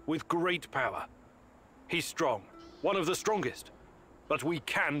ended up with great power. He's strong, one of the strongest, but we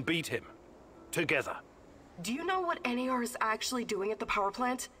can beat him. Together. Do you know what NAR is actually doing at the power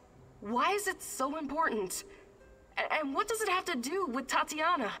plant? Why is it so important? And what does it have to do with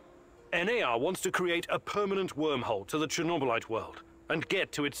Tatiana? NAR wants to create a permanent wormhole to the Chernobylite world and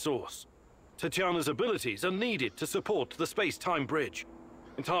get to its source. Tatiana's abilities are needed to support the space-time bridge.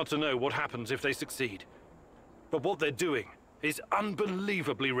 It's hard to know what happens if they succeed. But what they're doing is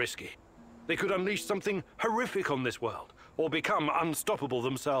unbelievably risky. They could unleash something horrific on this world, or become unstoppable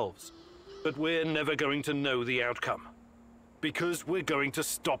themselves. But we're never going to know the outcome. Because we're going to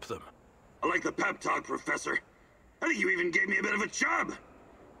stop them. I like the pep talk, Professor. I think you even gave me a bit of a job.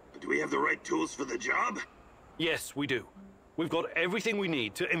 But do we have the right tools for the job? Yes, we do. We've got everything we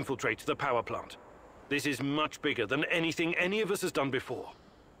need to infiltrate the power plant. This is much bigger than anything any of us has done before.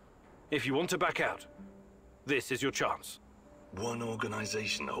 If you want to back out, this is your chance. One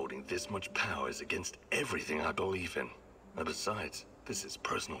organization holding this much power is against everything I believe in. And besides, this is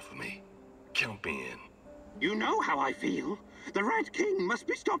personal for me. Count me in. You know how I feel. The Rat King must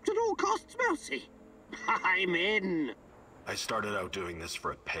be stopped at all costs, Mousy. I'm in. I started out doing this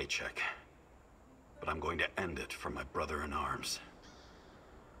for a paycheck. But I'm going to end it for my brother in arms.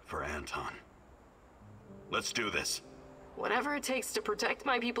 For Anton. Let's do this. Whatever it takes to protect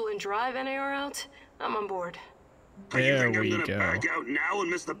my people and drive NAR out, I'm on board. You think I'm gonna back out now and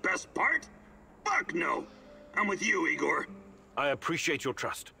miss the best part? Fuck no. I'm with you, Igor. I appreciate your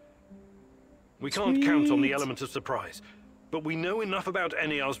trust. We can't count on the element of surprise, but we know enough about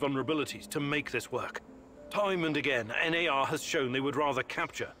NAR's vulnerabilities to make this work. Time and again, NAR has shown they would rather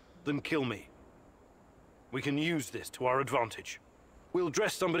capture than kill me. We can use this to our advantage. We'll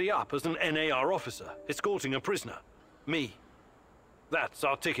dress somebody up as an NAR officer, escorting a prisoner. Me. That's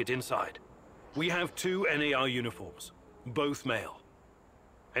our ticket inside. We have 2 NAR uniforms, both male.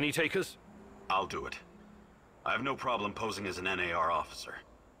 Any takers? I'll do it. I have no problem posing as an NAR officer.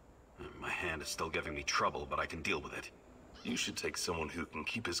 My hand is still giving me trouble, but I can deal with it. You should take someone who can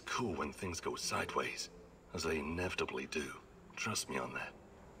keep his cool when things go sideways, as they inevitably do. Trust me on that.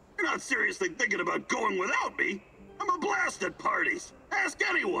 You're not seriously thinking about going without me? I'm a blast at parties. Ask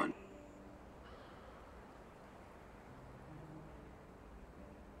anyone.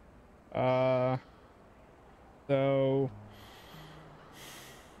 So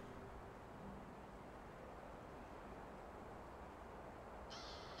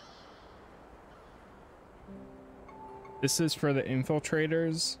this is for the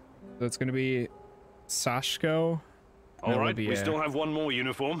infiltrators. So it's going to be Sashko. All right, we still have 1 more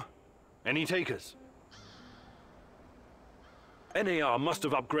uniform. Any takers? NAR must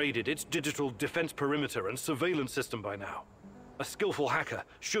have upgraded its digital defense perimeter and surveillance system by now. A skillful hacker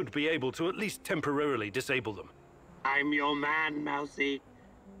should be able to at least temporarily disable them. I'm your man, Mousy.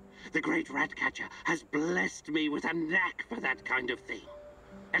 The great Ratcatcher has blessed me with a knack for that kind of thing.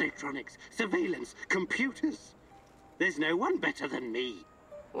 Electronics, surveillance, computers. There's no one better than me.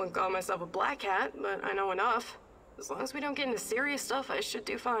 Wouldn't call myself a black hat, but I know enough. As long as we don't get into serious stuff, I should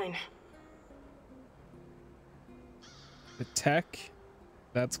do fine. The tech,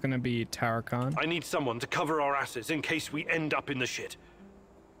 that's gonna be Tarkon. I need someone to cover our asses in case we end up in the shit.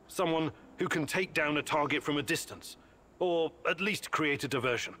 Someone who can take down a target from a distance, or at least create a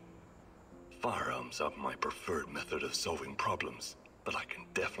diversion. Firearms are my preferred method of solving problems, but I can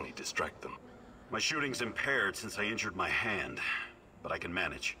definitely distract them. My shooting's impaired since I injured my hand, but I can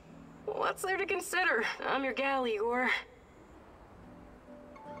manage. What's there to consider? I'm your gal, Igor.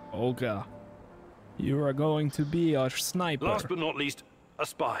 Olga, you are going to be our sniper. Last but not least, a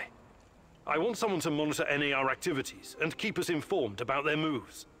spy. I want someone to monitor NAR activities and keep us informed about their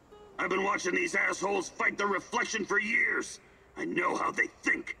moves. I've been watching these assholes fight the reflection for years. I know how they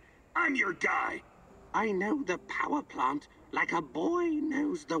think. I'm your guy. I know the power plant like a boy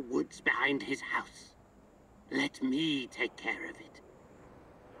knows the woods behind his house. Let me take care of it.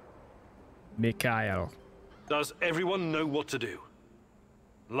 Mikhail. Does everyone know what to do?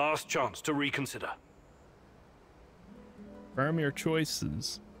 Last chance to reconsider. Confirm your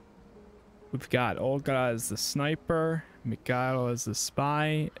choices. We've got Olga as the sniper, Mikhail as the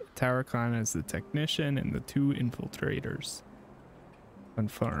spy, Tarakan as the technician, and the 2 infiltrators.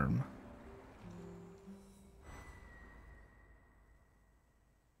 Confirm.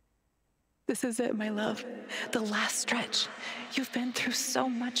 This is it, my love. The last stretch. You've been through so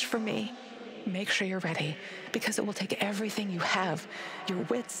much for me. Make sure you're ready, because it will take everything you have. Your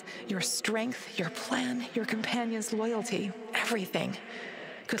wits, your strength, your plan, your companion's loyalty, everything.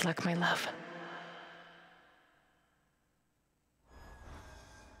 Good luck, my love.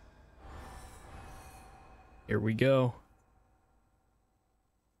 Here we go.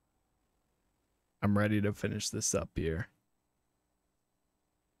 I'm ready to finish this up here.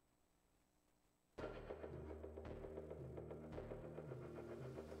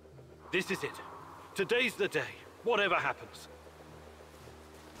 This is it. Today's the day, whatever happens.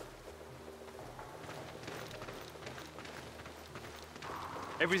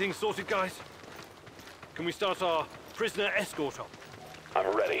 Everything sorted, guys? Can we start our prisoner escort op?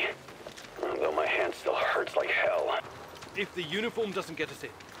 I'm ready. Though my hand still hurts like hell. If the uniform doesn't get us in,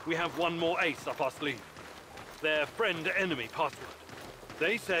 we have one more ace up our sleeve. Their friend-enemy password.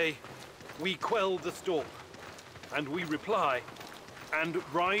 They say, we quell the storm. And we reply, and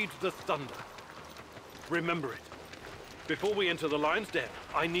ride the thunder. Remember it. Before we enter the lion's den,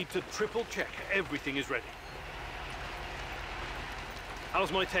 I need to triple check everything is ready.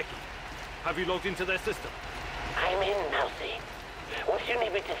 How's my techie? Have you logged into their system? I'm in, Mousy. What do you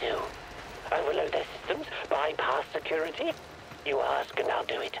need me to do? Overload their systems? Bypass security? You ask and I'll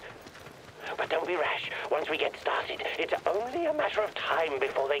do it. But don't be rash. Once we get started, it's only a matter of time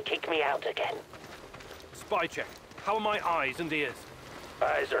before they kick me out again. Spy check. How are my eyes and ears?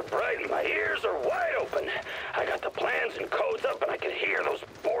 Eyes are bright and my ears are wide open. I got the plans and codes up and I can hear those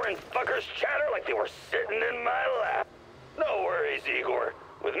boring fuckers chatter like they were sitting in my lap. No worries, Igor.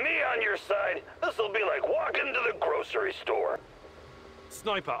 With me on your side, this'll be like walking to the grocery store.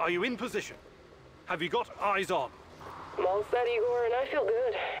 Sniper, are you in position? Have you got eyes on? I'm all set, Igor, and I feel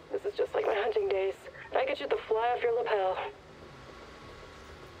good. This is just like my hunting days. I get you the fly off your lapel.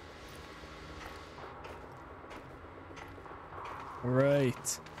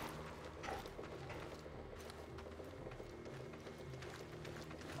 Right.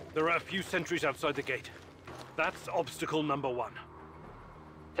 There are a few sentries outside the gate. That's obstacle number 1.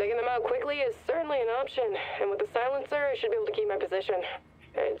 Taking them out quickly is certainly an option, and with the silencer, I should be able to keep my position.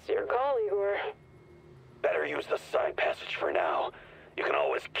 It's your call, Igor. Better use the side passage for now. You can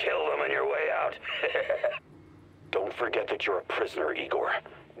always kill them on your way out. Don't forget that you're a prisoner, Igor.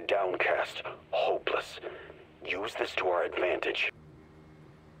 Downcast, hopeless. Use this to our advantage.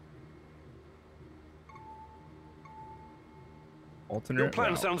 Alternate Your plan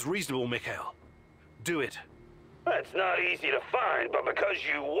route. sounds reasonable, Mikhail. Do it. It's not easy to find, but because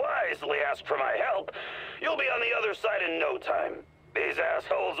you wisely asked for my help, you'll be on the other side in no time. These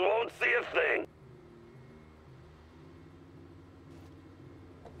assholes won't see a thing.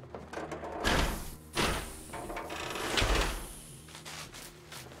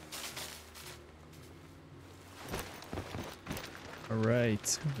 All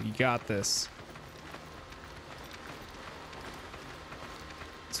right, we got this.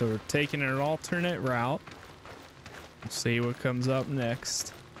 So we're taking an alternate route. We'll see what comes up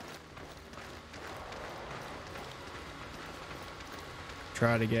next.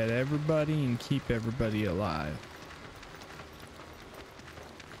 Try to get everybody and keep everybody alive.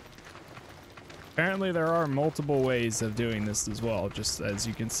 Apparently there are multiple ways of doing this as well. Just as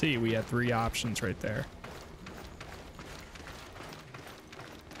you can see, we have 3 options right there.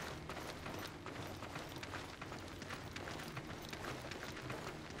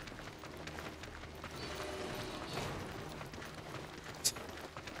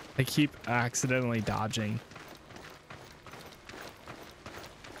 I keep accidentally dodging.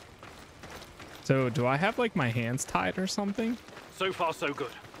 So do I have like my hands tied or something? So far so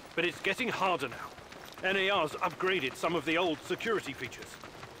good, but it's getting harder now. NAR's upgraded some of the old security features.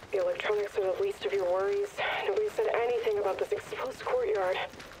 The electronics are the least of your worries. Nobody said anything about this exposed courtyard.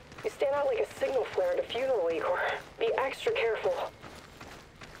 You stand out like a signal flare at a funeral, Igor. Be extra careful.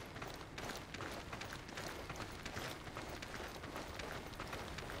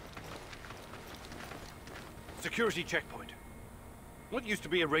 Security checkpoint. What used to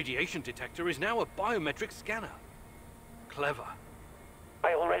be a radiation detector is now a biometric scanner. Clever.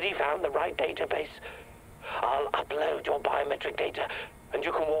 I already found the right database. I'll upload your biometric data, and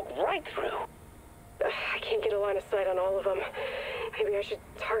you can walk right through. I can't get a line of sight on all of them. Maybe I should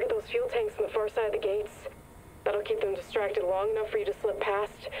target those fuel tanks on the far side of the gates. That'll keep them distracted long enough for you to slip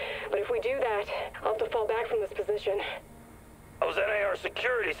past. But if we do that, I'll have to fall back from this position. Those NAR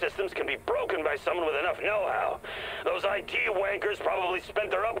security systems can be broken by someone with enough know-how. Those IT wankers probably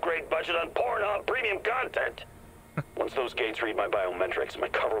spent their upgrade budget on Pornhub premium content. Once those gates read my biometrics, my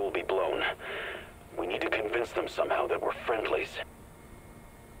cover will be blown. We need to convince them somehow that we're friendlies.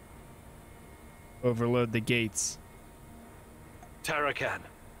 Overload the gates. Tarakan,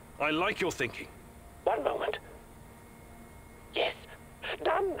 I like your thinking. One moment. Yes.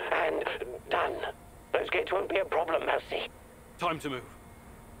 Done and done. Those gates won't be a problem, Mousy. Time to move.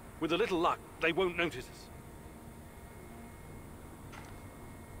 With a little luck, they won't notice us.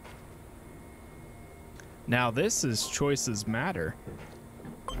 Now this is choices matter.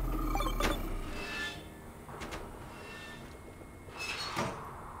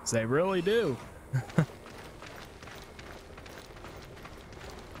 They really do.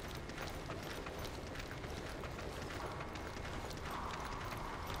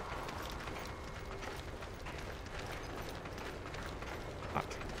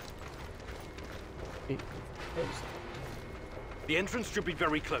 The entrance should be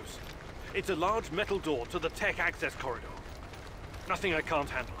very close. It's a large metal door to the tech access corridor. Nothing I can't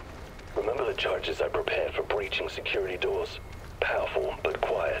handle. Remember the charges I prepared for breaching security doors? Powerful, but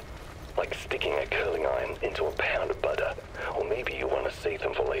quiet. Like sticking a curling iron into a pound of butter. Or maybe you want to save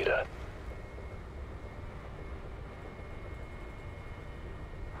them for later.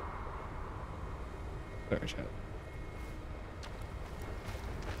 Sorry, chat.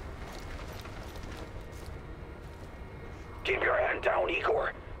 Keep your hand down,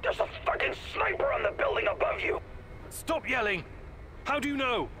 Igor. There's a fucking sniper on the building above you. Stop yelling! How do you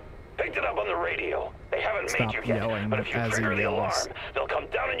know? Picked it up on the radio. They haven't Stop made you yet, yelling but if you as he trigger the alarm, yells. they'll come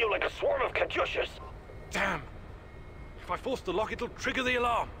down on you like a swarm of Katyushas. Damn! If I force the lock, it'll trigger the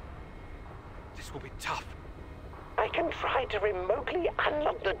alarm. This will be tough. I can try to remotely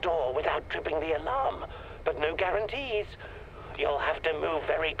unlock the door without tripping the alarm, but no guarantees. You'll have to move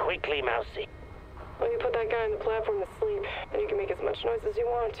very quickly, Mousy. Well, you put that guy on the platform to sleep, and you can make as much noise as you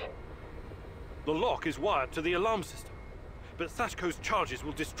want. The lock is wired to the alarm system, but Sashko's charges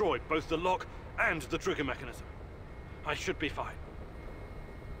will destroy both the lock and the trigger mechanism. I should be fine.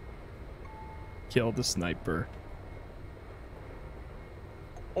 Kill the sniper.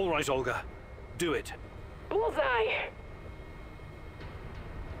 All right, Olga. Do it. Bullseye!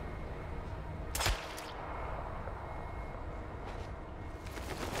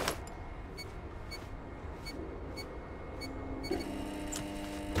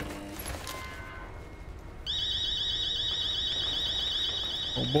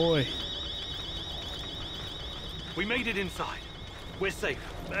 Oh boy. We made it inside. We're safe,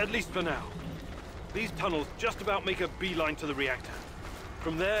 at least for now. These tunnels just about make a beeline to the reactor.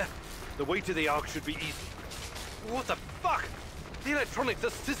 From there, the way to the Ark should be easy. What the fuck? The electronics are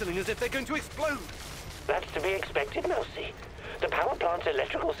sizzling as if they're going to explode. That's to be expected, Mousy. The power plant's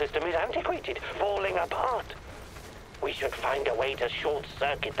electrical system is antiquated, falling apart. We should find a way to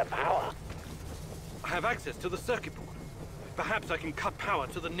short-circuit the power. I have access to the circuit board. Perhaps I can cut power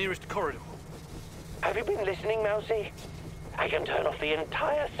to the nearest corridor. Have you been listening, Mousy? I can turn off the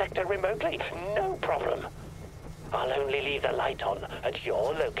entire sector remotely, no problem. I'll only leave the light on at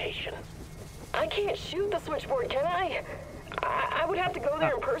your location. I can't shoot the switchboard, can I? I would have to go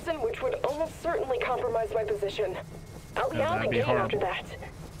there in person, which would almost certainly compromise my position. I'll be out of the game after that.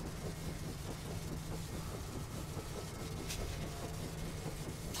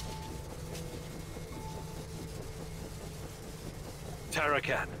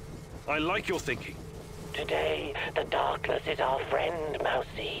 Tarakan, I like your thinking. Today, the darkness is our friend,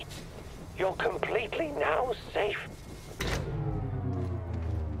 Mousy. You're completely now safe.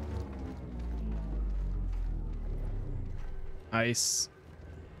 Nice.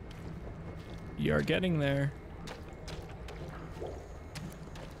 You're getting there.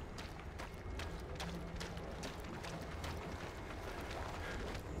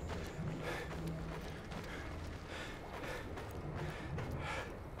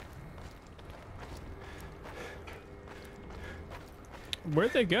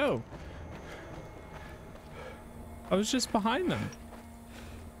 Where'd they go? I was just behind them.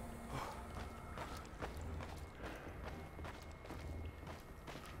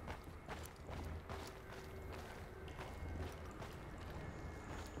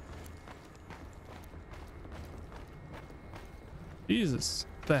 Jesus,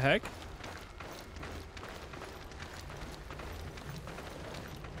 the heck?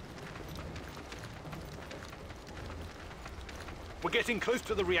 We're getting close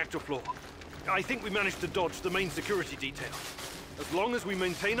to the reactor floor. I think we managed to dodge the main security detail. As long as we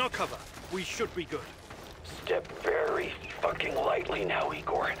maintain our cover, we should be good. Step very fucking lightly now,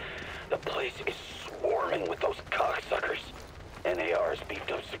 Igor. The place is swarming with those cocksuckers. NAR's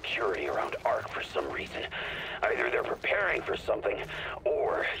beefed up security around Ark for some reason. Either they're preparing for something,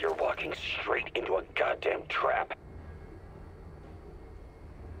 or you're walking straight into a goddamn trap.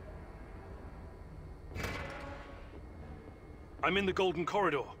 I'm in the Golden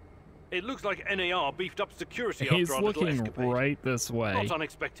Corridor. It looks like NAR beefed up security after our little escapade. He's looking right this way. Not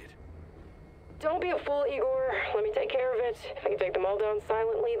unexpected. Don't be a fool, Igor. Let me take care of it. If I can take them all down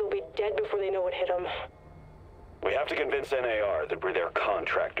silently, they'll be dead before they know what hit them. We have to convince NAR that we're their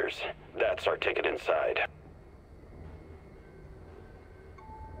contractors. That's our ticket inside.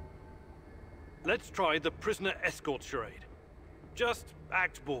 Let's try the prisoner escort charade. Just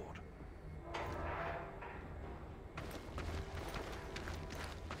act bored.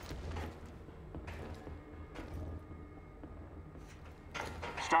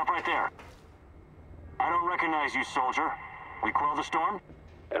 Stop right there. I don't recognize you, soldier. We quell the storm?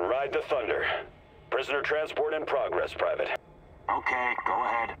 And ride the thunder. Prisoner transport in progress, Private. Okay, go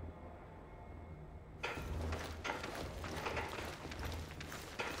ahead.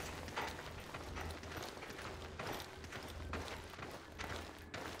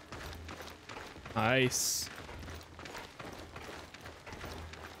 Nice.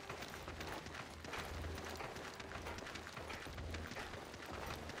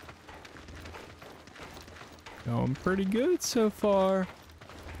 Going pretty good so far.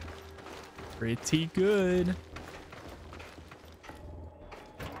 Pretty good.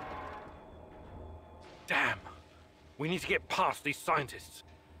 Damn. We need to get past these scientists.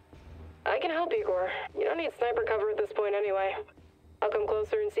 I can help, Igor. You don't need sniper cover at this point anyway. I'll come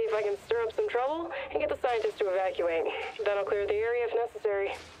closer and see if I can stir up some trouble and get the scientists to evacuate. Then I'll clear the area if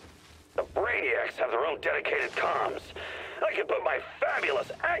necessary. The Brainiacs have their own dedicated comms. I could put my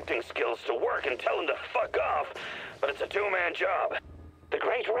fabulous acting skills to work and tell them to fuck off, but it's a two-man job. The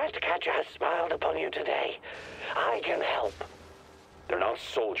great Ratcatcher has smiled upon you today. I can help. They're not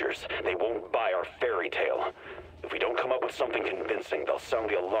soldiers. They won't buy our fairy tale. If we don't come up with something convincing, they'll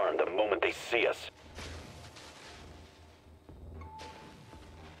sound the alarm the moment they see us.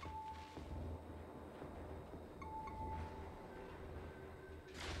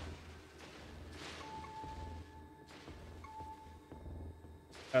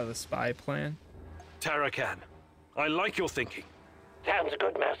 Oh, the spy plan? Tarakan, I like your thinking. Sounds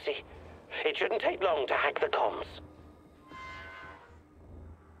good, Mousy. It shouldn't take long to hack the comms.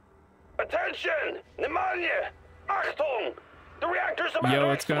 Attention! Pneumonia! Achtung! The reactor's about Yo, to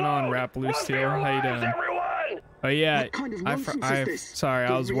what's going on, Rap Blue Steel? How you doing? Everyone! Oh yeah, What kind of nonsense is this? Sorry,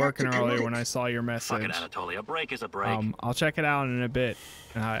 I The was working reactor earlier cannot- when I saw your message. Fuck it, Anatoly. A break is a break. I'll check it out in a bit.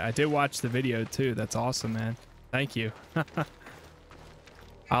 I did watch the video too. That's awesome, man. Thank you.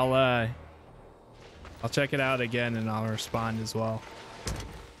 I'll check it out again and I'll respond as well.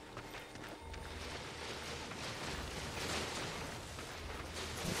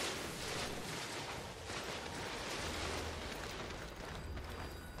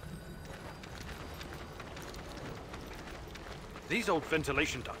 These old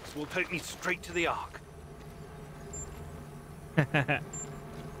ventilation ducts will take me straight to the Ark.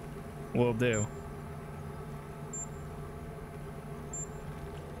 Will do.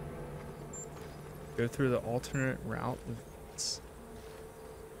 Go through the alternate route.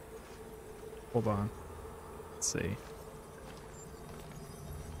 Hold on. Let's see.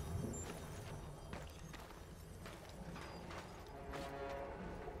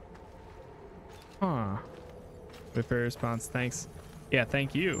 Huh. With a response, thanks. Yeah,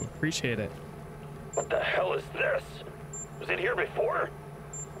 thank you. Appreciate it. What the hell is this? Was it here before?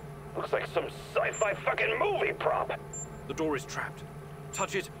 Looks like some sci-fi fucking movie prop. The door is trapped.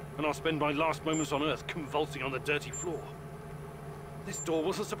 Touch it, and I'll spend my last moments on Earth convulsing on the dirty floor. This door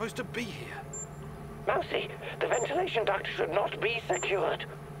wasn't supposed to be here. Mousy, the ventilation duct should not be secured.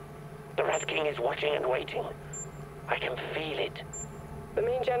 The Rat King is watching and waiting. I can feel it. The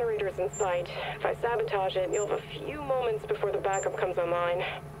main generator's in sight. If I sabotage it, you'll have a few moments before the backup comes online.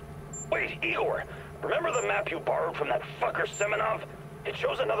 Wait, Igor, remember the map you borrowed from that fucker Semenov? It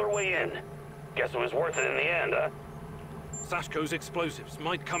shows another way in. Guess it was worth it in the end, huh? Sashko's explosives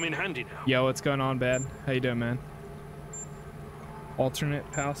might come in handy now. Yo, what's going on, Bad? How you doing, man? Alternate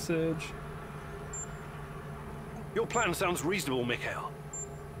passage. Your plan sounds reasonable, Mikhail.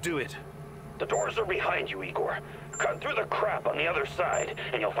 Do it. The doors are behind you, Igor. Cut through the crap on the other side,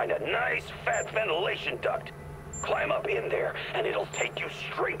 and you'll find a nice, fat ventilation duct. Climb up in there, and it'll take you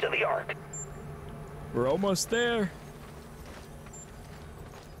straight to the Ark. We're almost there.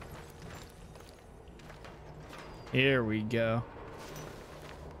 Here we go.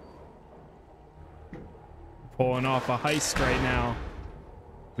 Pulling off a heist right now.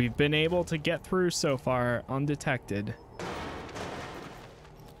 We've been able to get through so far undetected.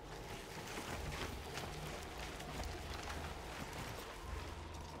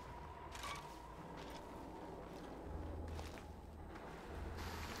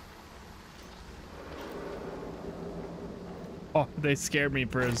 Oh, they scared me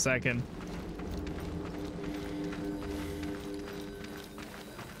for a second.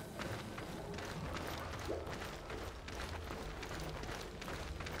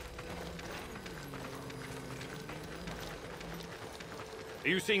 Are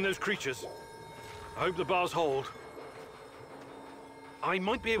you seeing those creatures? I hope the bars hold. I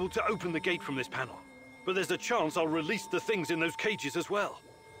might be able to open the gate from this panel, but there's a chance I'll release the things in those cages as well.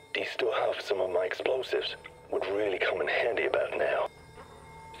 Do you still have some of my explosives? Would really come in handy about now.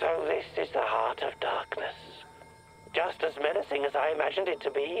 So this is the heart of darkness. Just as menacing as I imagined it to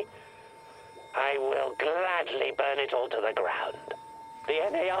be. I will gladly burn it all to the ground. The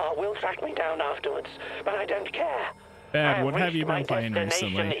NAR will track me down afterwards, but I don't care. Bad, what have you been playing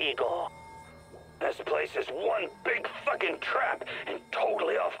recently? Igor. This place is one big fucking trap and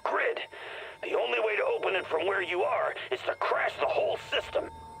totally off grid. The only way to open it from where you are is to crash the whole system.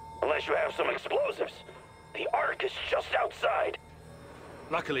 Unless you have some explosives. The Ark is just outside.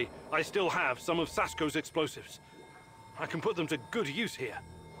 Luckily, I still have some of Sasko's explosives. I can put them to good use here.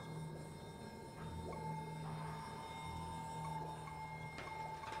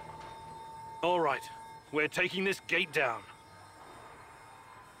 All right, we're taking this gate down.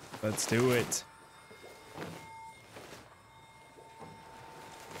 Let's do it.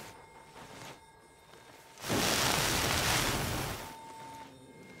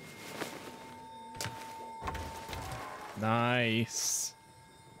 Nice.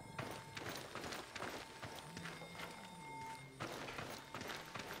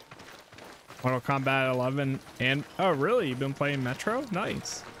 Mortal Kombat 11 and oh really, you've been playing Metro?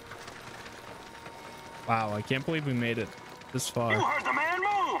 Nice. Wow, I can't believe we made it this far. You heard the man.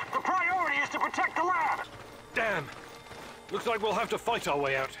 Move! The priority is to protect the lab. Damn. Looks like we'll have to fight our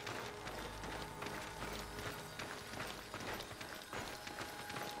way out.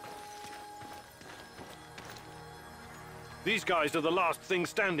 These guys are the last thing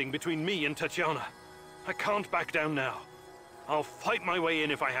standing between me and Tatiana. I can't back down now. I'll fight my way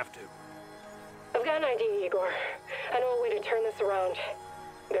in if I have to. I've got an idea, Igor. I know a way to turn this around.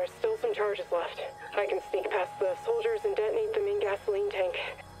 There's still some charges left. I can sneak past the soldiers and detonate the main gasoline tank.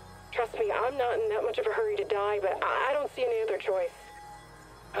 Trust me, I'm not in that much of a hurry to die, but I don't see any other choice.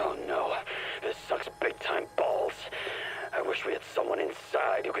 Oh no, this sucks big time balls. I wish we had someone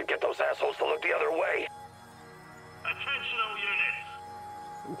inside who could get those assholes to look the other way. Attention all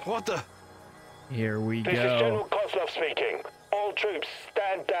units. What the? Here we This is go. General Kozlov speaking. All troops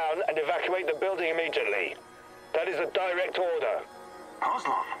stand down and evacuate the building immediately. That is a direct order.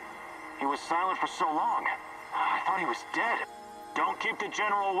 Kozlov? He was silent for so long. I thought he was dead. Don't keep the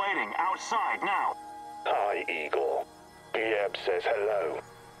general waiting. Outside now. Hi, Igor. Bieb says hello.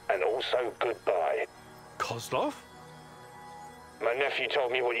 And also goodbye. Kozlov? My nephew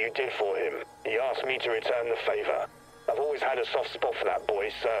told me what you did for him. He asked me to return the favor. I've always had a soft spot for that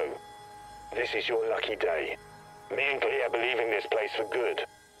boy, so... this is your lucky day. Me and Glee are leaving this place for good.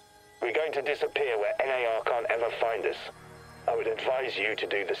 We're going to disappear where NAR can't ever find us. I would advise you to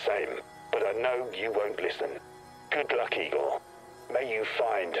do the same, but I know you won't listen. Good luck, Igor. May you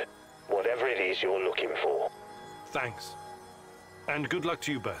find whatever it is you're looking for. Thanks. And good luck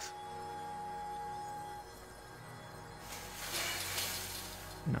to you both.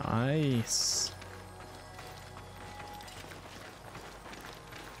 Nice.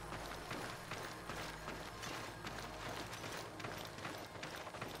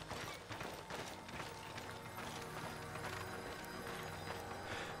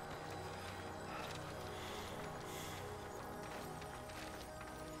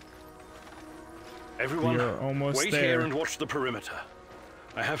 Everyone, We are almost wait there. here and watch the perimeter.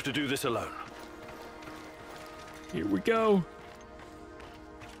 I have to do this alone. Here we go.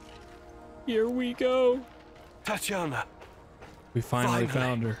 Here we go. Tatiana. We finally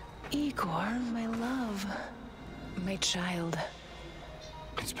found her. Igor, my love. My child.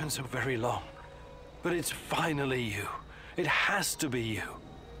 It's been so very long. But it's finally you. It has to be you.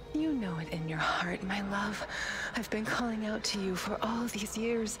 You know it in your heart, my love. I've been calling out to you for all these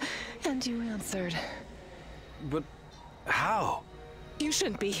years, and you answered. But how? You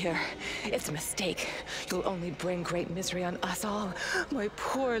shouldn't be here. It's a mistake. You'll only bring great misery on us all. My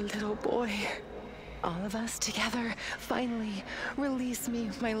poor little boy. All of us together, finally. Release me,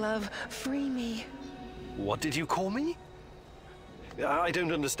 my love. Free me. What did you call me? I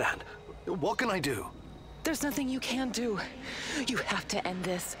don't understand. What can I do? There's nothing you can do. You have to end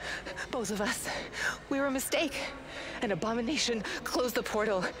this. Both of us. We're a mistake. An abomination. Close the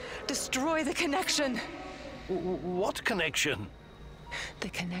portal. Destroy the connection. What connection? The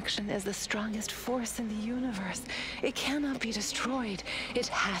connection is the strongest force in the universe. It cannot be destroyed. It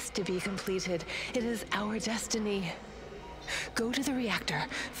has to be completed. It is our destiny. Go to the reactor.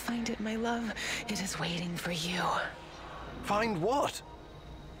 Find it, my love. It is waiting for you. Find what?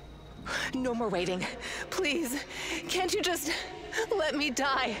 No more waiting. Please, can't you just let me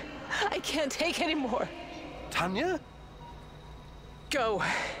die? I can't take any more. Tanya? Go.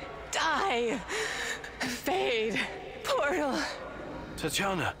 Die. Fade. Portal.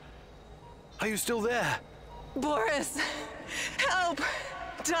 Tatiana, are you still there? Boris, help.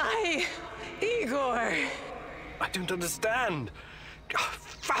 Die. Igor. I don't understand. Oh,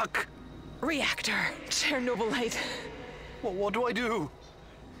 fuck. Reactor. Chernobylite. What do I do?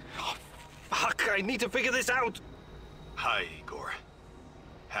 Oh, fuck, I need to figure this out. Hi, Igor.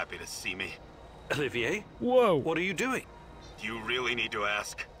 Happy to see me. Olivier? Whoa. What are you doing? Do you really need to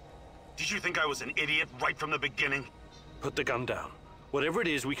ask? Did you think I was an idiot right from the beginning? Put the gun down. Whatever it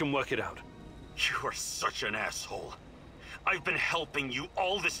is, we can work it out. You are such an asshole. I've been helping you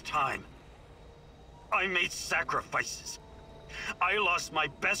all this time. I made sacrifices. I lost my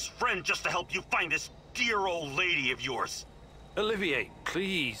best friend just to help you find this dear old lady of yours. Olivier,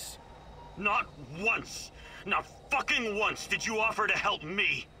 please. Not once, not fucking once did you offer to help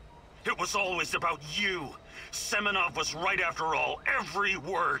me. It was always about you. Semenov was right after all, every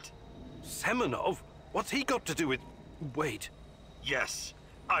word. Semenov? What's he got to do with... Wait. Yes,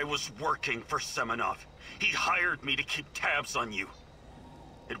 I was working for Semenov. He hired me to keep tabs on you.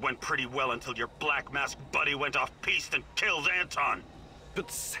 It went pretty well until your black mask buddy went off-piste and killed Anton. But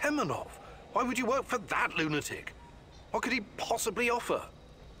Semenov? Why would you work for that lunatic? What could he possibly offer?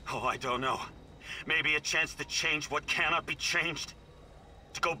 Oh, I don't know. Maybe a chance to change what cannot be changed?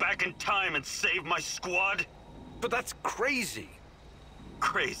 To go back in time and save my squad? But that's crazy.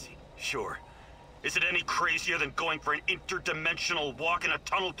 Crazy, sure. Is it any crazier than going for an interdimensional walk in a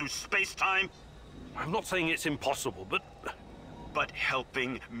tunnel through space-time? I'm not saying it's impossible, but... But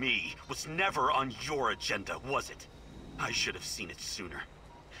helping me was never on your agenda, was it? I should have seen it sooner.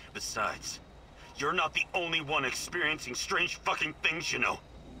 Besides, you're not the only one experiencing strange fucking things, you know.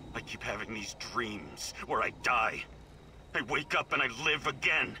 I keep having these dreams where I die. I wake up and I live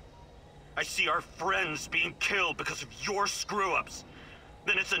again. I see our friends being killed because of your screw-ups.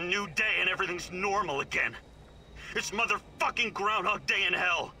 Then it's a new day and everything's normal again. It's motherfucking Groundhog Day in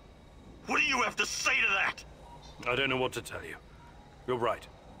hell. What do you have to say to that? I don't know what to tell you. You're right.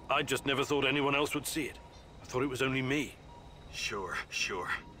 I just never thought anyone else would see it. I thought it was only me. Sure.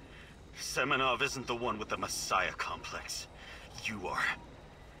 Semenov isn't the one with the Messiah complex. You are.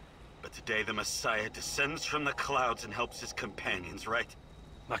 But today the Messiah descends from the clouds and helps his companions, right?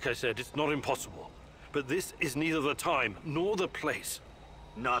 Like I said, it's not impossible. But this is neither the time nor the place.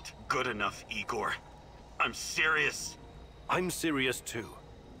 Not good enough, Igor. I'm serious. I'm serious too.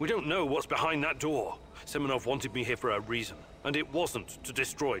 We don't know what's behind that door. Semenov wanted me here for a reason, and it wasn't to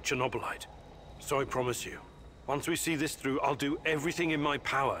destroy Chernobylite. So I promise you, once we see this through, I'll do everything in my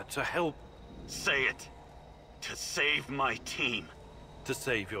power to help. Say it. To save my team. To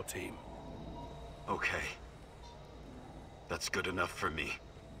save your team. Okay. That's good enough for me.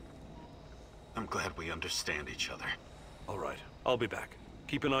 I'm glad we understand each other. All right, I'll be back.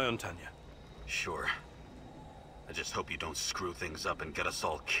 Keep an eye on Tanya. Sure. I just hope you don't screw things up and get us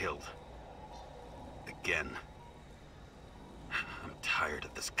all killed. Again. I'm tired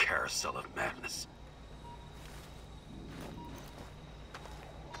of this carousel of madness.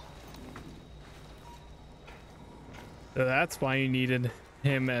 So that's why you needed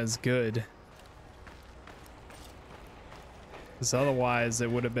him as good. Because otherwise it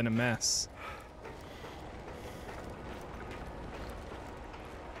would have been a mess.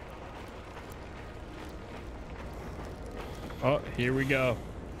 Oh, here we go.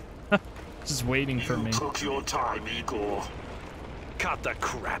 Just waiting for me. You took your time, Igor. Cut the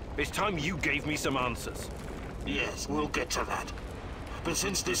crap. It's time you gave me some answers. Yes, we'll get to that. But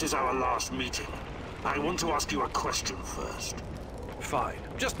since this is our last meeting, I want to ask you a question first. Fine.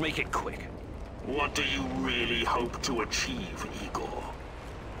 Just make it quick. What do you really hope to achieve, Igor?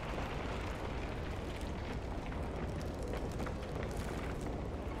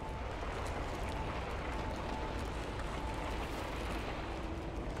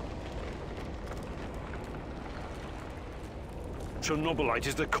 Chernobylite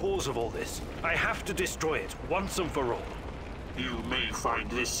is the cause of all this. I have to destroy it once and for all. You may find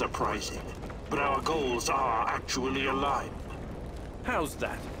this surprising, but our goals are actually aligned. How's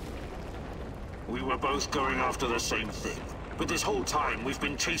that? We were both going after the same thing, but this whole time we've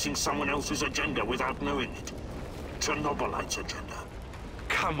been chasing someone else's agenda without knowing it. Chernobylite's agenda.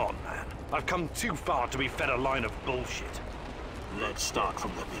 Come on, man. I've come too far to be fed a line of bullshit. Let's start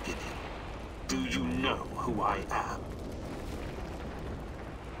from the beginning. Do you know who I am?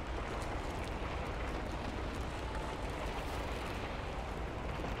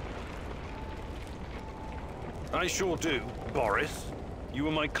 I sure do, Boris. You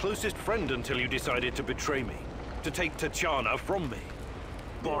were my closest friend until you decided to betray me. To take Tatiana from me.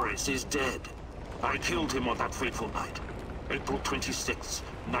 Boris is dead. I killed him on that fateful night. April 26th,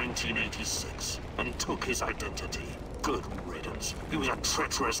 1986. And took his identity. Good riddance. He was a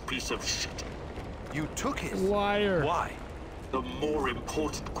treacherous piece of shit. You took his? Liar. Why? The more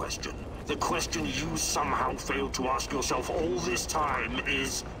important question, the question you somehow failed to ask yourself all this time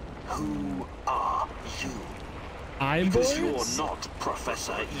is, who are you? Because Boris? You're not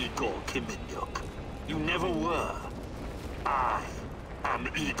Professor Igor Kiminyuk. You never were. I am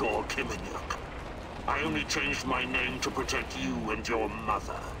Igor Kiminyuk. I only changed my name to protect you and your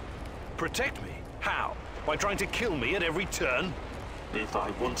mother. Protect me? How? By trying to kill me at every turn? If I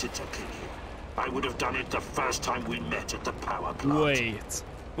wanted to kill you, I would have done it the first time we met at the power plant. Wait.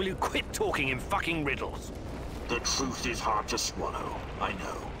 Will you quit talking in fucking riddles? The truth is hard to swallow, I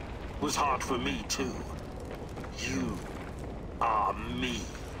know. It was hard for me too. You are me.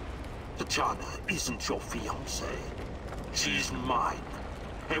 Tatiana isn't your fiancée. She's mine.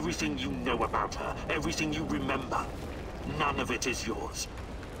 Everything you know about her, everything you remember, none of it is yours.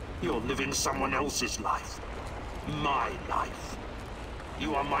 You're living someone else's life. My life.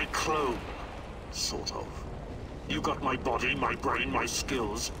 You are my clone, sort of. You got my body, my brain, my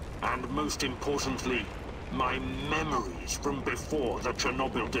skills, and most importantly, my memories from before the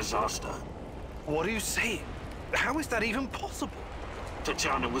Chernobyl disaster. What are you saying? How is that even possible?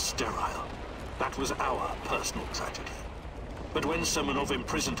 Tatiana was sterile. That was our personal tragedy. But when Semenov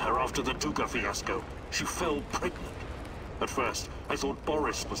imprisoned her after the Duga fiasco, she fell pregnant. At first, I thought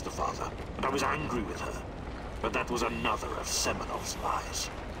Boris was the father, and I was angry with her. But that was another of Semenov's lies.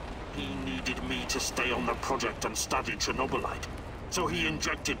 He needed me to stay on the project and study Chernobylite, so he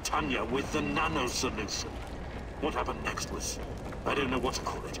injected Tanya with the nano solution. What happened next was, I don't know what to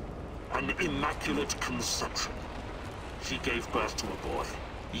call it, an immaculate conception. She gave birth to a boy,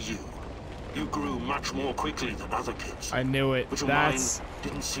 you. You grew much more quickly than other kids. I knew it. That's...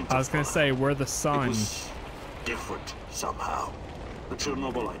 didn't seem to I was gonna say, we're the sun. It was different, somehow. The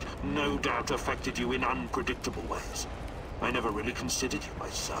Chernobylite no doubt affected you in unpredictable ways. I never really considered you my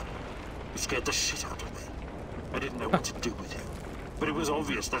son. You scared the shit out of me. I didn't know what to do with you. But it was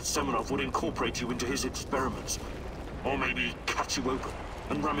obvious that Semenov would incorporate you into his experiments. Or maybe cut you open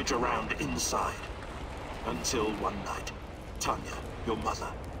and rummage around inside. Until one night, Tanya, your mother,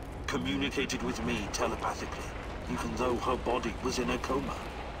 communicated with me telepathically, even though her body was in a coma.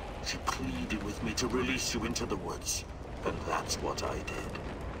 She pleaded with me to release you into the woods, and that's what I did.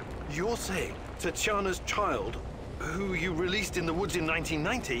 You're saying Tatiana's child, who you released in the woods in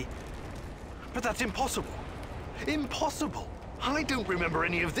 1990? But that's impossible. Impossible! I don't remember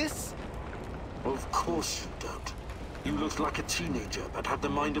any of this. Of course you don't. You looked like a teenager, but had the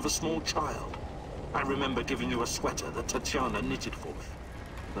mind of a small child. I remember giving you a sweater that Tatiana knitted for me.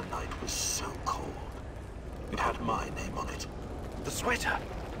 The night was so cold. It had my name on it. The sweater?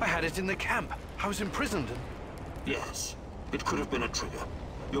 I had it in the camp. I was imprisoned and... Yes, it could have been a trigger.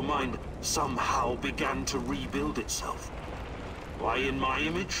 Your mind somehow began to rebuild itself. Why in my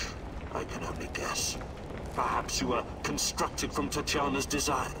image? I can only guess. Perhaps you were constructed from Tatiana's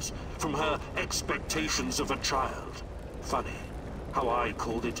desires, from her expectations of a child. Funny, how I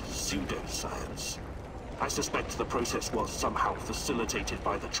called it pseudoscience. I suspect the process was somehow facilitated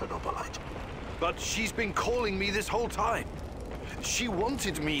by the Chernobylite. But she's been calling me this whole time. She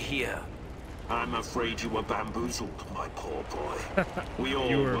wanted me here. I'm afraid you were bamboozled, my poor boy. We all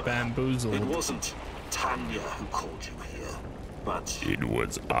You were bamboozled. It wasn't Tanya who called you here, but... It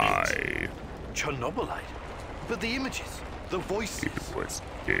was I. Chernobylite? But the images, the voices... It was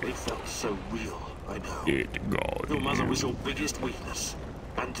it. They felt so real, I know. It got Your mother was your biggest weakness,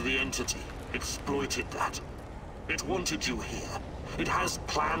 and the entity exploited that. It wanted you here. It has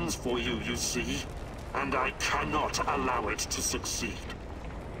plans for you, you see, and I cannot allow it to succeed.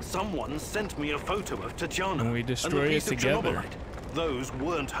 Someone sent me a photo of Tatiana and we destroyed the it together. Those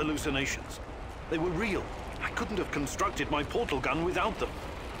weren't hallucinations. They were real. I couldn't have constructed my portal gun without them.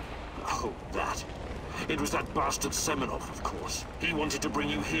 Oh, that. It was that bastard Semenov, of course. He wanted to bring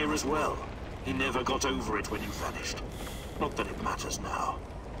you here as well. He never got over it when you vanished. Not that it matters now.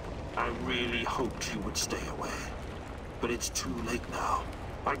 I really hoped you would stay away. But it's too late now.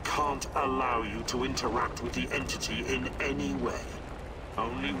 I can't allow you to interact with the entity in any way.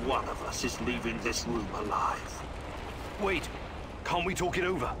 Only one of us is leaving this room alive. Wait, can't we talk it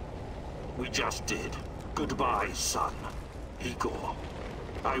over? We just did. Goodbye, son. Igor.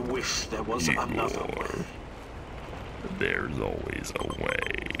 I wish there was another way. There's always a way.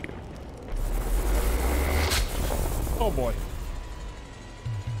 Oh boy.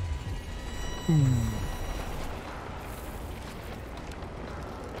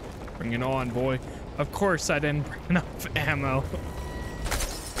 Bring it on, boy. Of course I didn't bring enough ammo.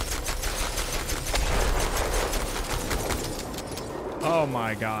 Oh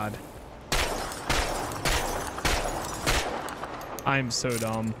my god. I'm so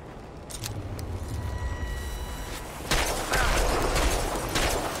dumb.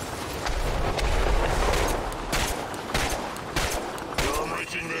 You're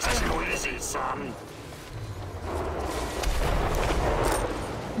making this too easy, son.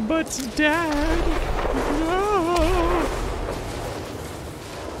 But Dad, no.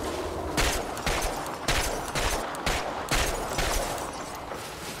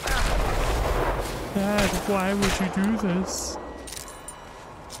 Dad, why would you do this?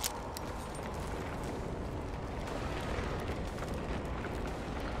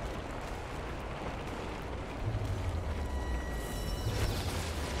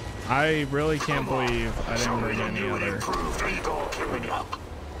 I really can't believe I didn't bring any other.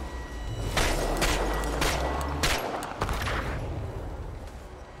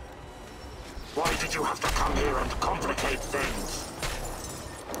 Why did you have to come here and complicate things?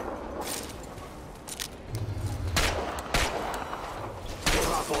 Give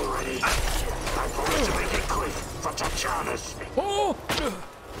up already. I promise to make it quick for Tatjana's. Oh!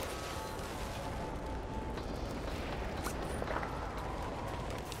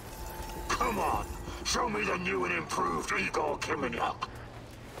 Come on, show me the new and improved Igor Kimenyuk.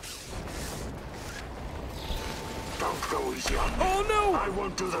 Don't go easy on me. Oh no! I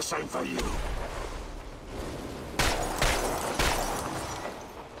won't do the same for you.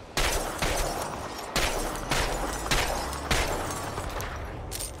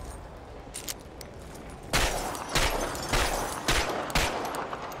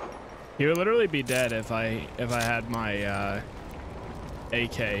 He would literally be dead if I had my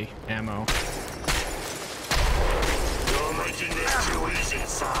AK ammo. You're making this too easy,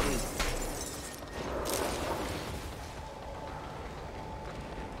 son.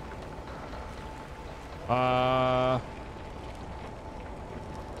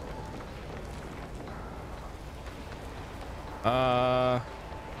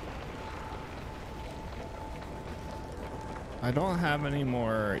 I don't have any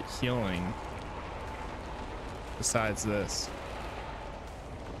more healing besides this.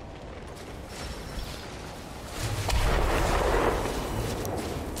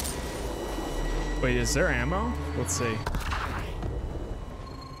 Wait, is there ammo? Let's see.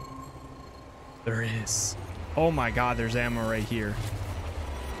 There is. Oh my god, there's ammo right here.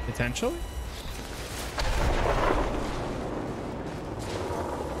 Potentially?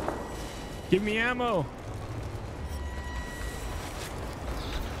 Give me ammo.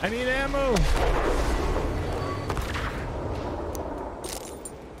 I need ammo.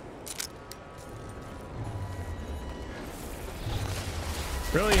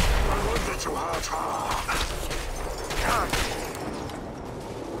 Really? I won't get you hurt.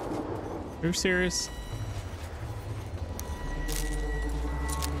 Are you serious?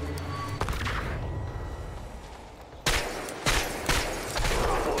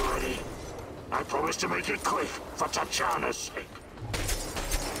 Already. I promise to make it quick for Tatjana's sake.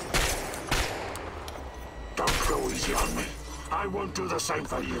 Don't go easy on me. I won't do the same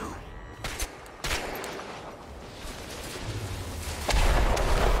for you.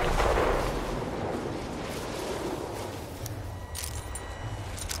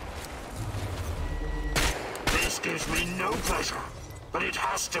 This gives me no pleasure, but it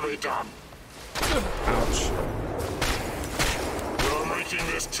has to be done. Ouch. You're making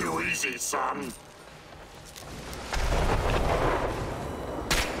this too easy, son.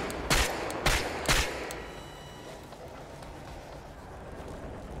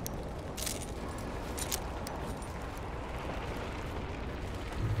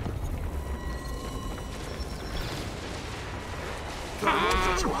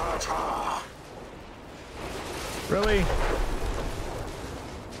 Really?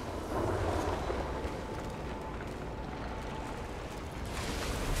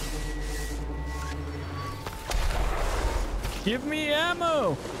 Give me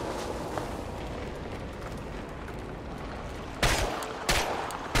ammo.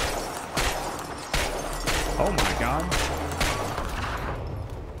 Oh my god.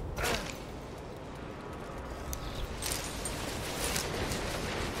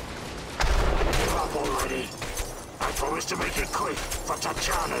 Give up already. I promise to make it quick for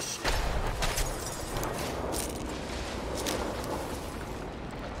Tatiana's.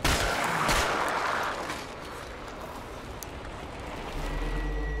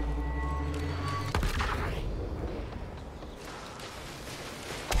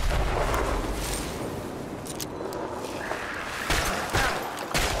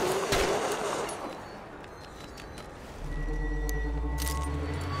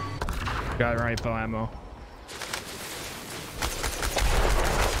 Got rifle ammo.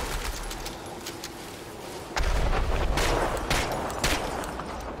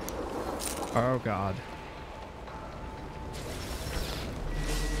 Oh god.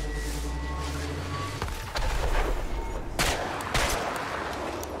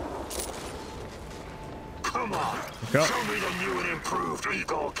 Come on. Go. Show me the new and improved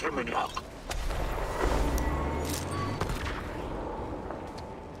Igor Kiminyuk.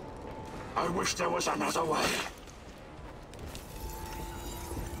 I wish there was another way.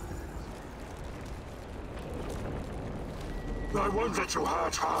 I won't let you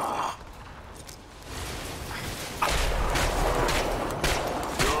hurt her.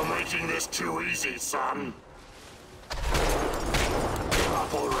 You're making this too easy, son. Give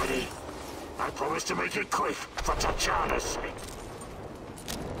up already. I promise to make it quick for Tatiana's sake.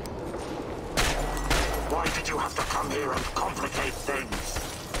 Why did you have to come here and complicate things?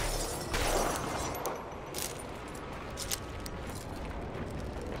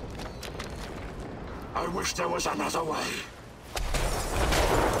 I wish there was another way.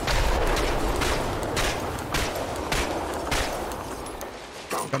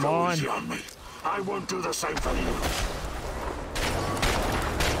 Don't Come go on. easy on me. I won't do the same for you.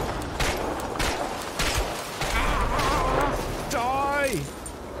 Die!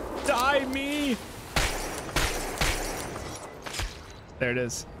 Die me! There it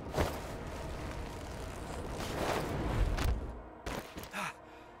is.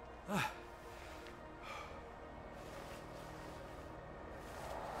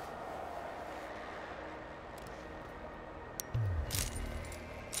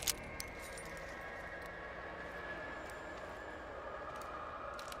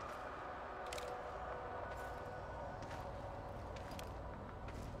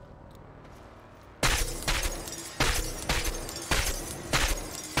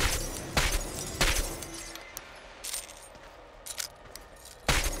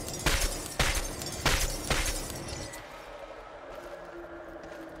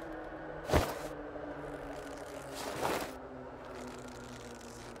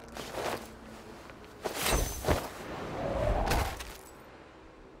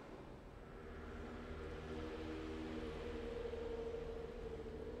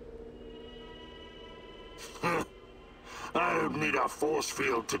 I don't need a force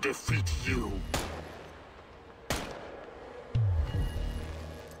field to defeat you.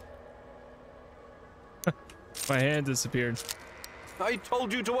 My hand disappeared. I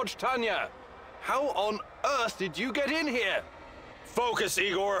told you to watch Tanya. How on earth did you get in here? Focus,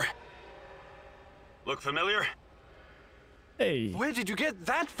 Igor. Look familiar? Hey. Where did you get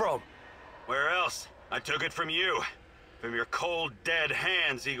that from? Where else? I took it from you. From your cold, dead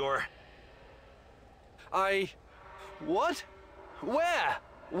hands, Igor. What? Where?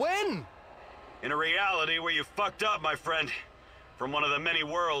 When? In a reality where you fucked up, my friend. From one of the many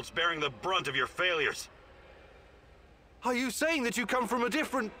worlds bearing the brunt of your failures. Are you saying that you come from a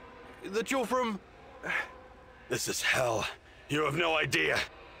different... that you're from... This is hell. You have no idea.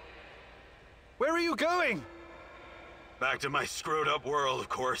 Where are you going? Back to my screwed up world, of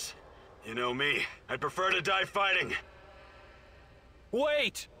course. You know me. I'd prefer to die fighting.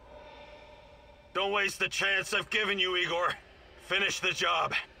 Wait! Don't waste the chance I've given you, Igor. Finish the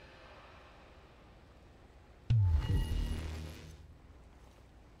job.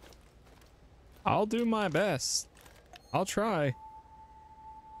 I'll do my best. I'll try.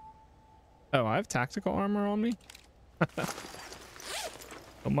 Oh, I have tactical armor on me?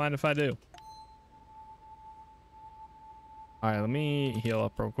 Don't mind if I do. Alright, let me heal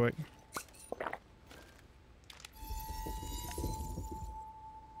up real quick.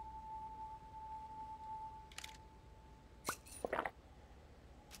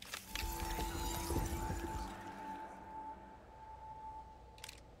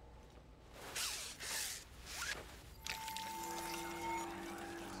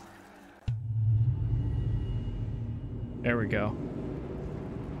 There we go.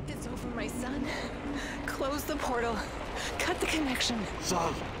 It's over, my son. Close the portal. Cut the connection.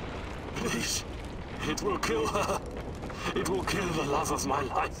 Son, please, It will kill her. It will kill the love of my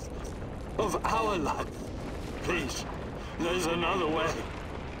life. Of our life. Please, there's another way.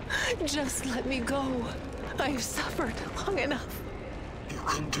 Just let me go. I've suffered long enough. You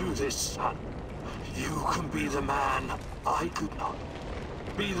can do this, son. You can be the man I could not.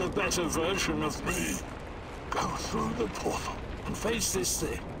 Be the better version of me. Go through the portal and face this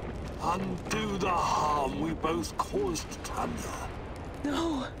thing. Undo the harm we both caused Tanya.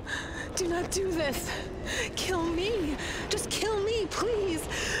 No, do not do this. Kill me. Just kill me, please.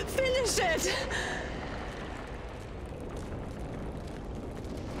 Finish it.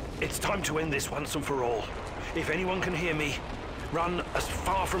 It's time to end this once and for all. If anyone can hear me, run as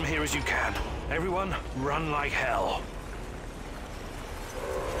far from here as you can. Everyone, run like hell.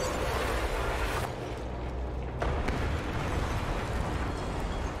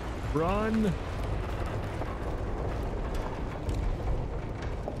 Run.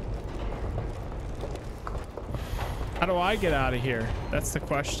 How do I get out of here? That's the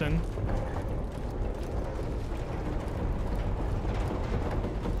question.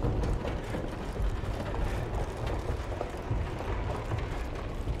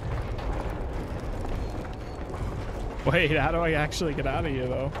 Wait, how do I actually get out of here,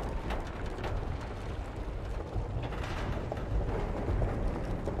 though?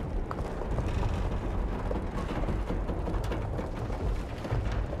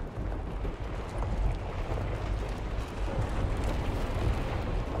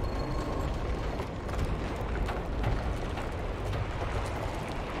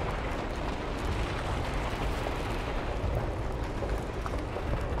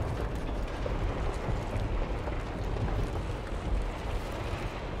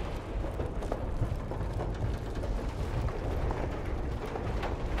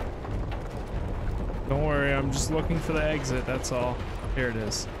 Don't worry, I'm just looking for the exit, that's all. Here it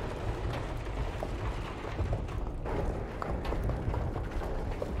is.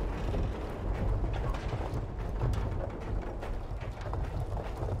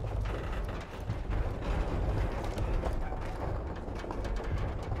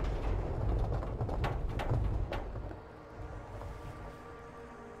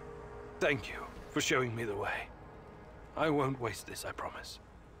 Thank you for showing me the way. I won't waste this, I promise.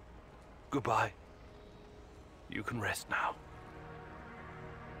 Goodbye. You can rest now.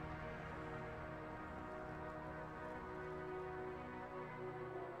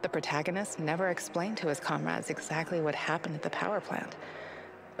 The protagonist never explained to his comrades exactly what happened at the power plant,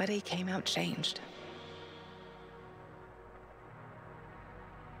 but he came out changed.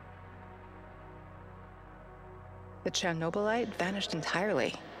 The Chernobylite vanished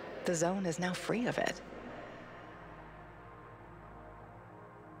entirely. The zone is now free of it.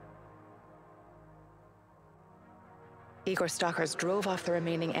 Igor stalkers drove off the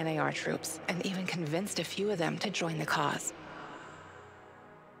remaining NAR troops and even convinced a few of them to join the cause.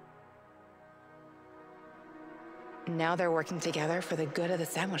 Now they're working together for the good of the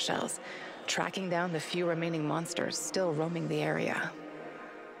Samoshels, tracking down the few remaining monsters still roaming the area.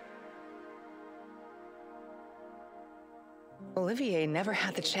 Olivier never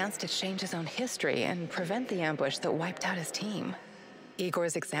had the chance to change his own history and prevent the ambush that wiped out his team.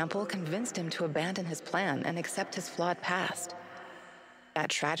 Igor's example convinced him to abandon his plan and accept his flawed past. That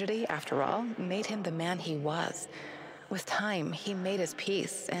tragedy, after all, made him the man he was. With time, he made his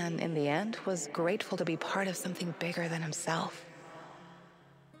peace and, in the end, was grateful to be part of something bigger than himself.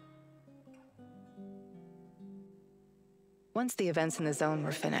 Once the events in the zone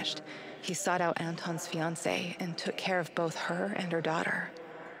were finished, he sought out Anton's fiancée and took care of both her and her daughter.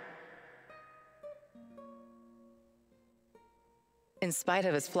 In spite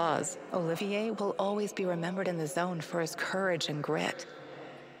of his flaws, Olivier will always be remembered in the zone for his courage and grit.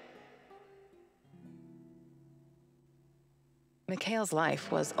 Mikhail's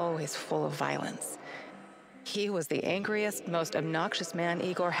life was always full of violence. He was the angriest, most obnoxious man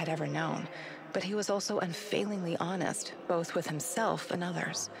Igor had ever known, but he was also unfailingly honest, both with himself and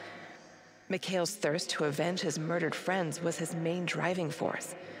others. Mikhail's thirst to avenge his murdered friends was his main driving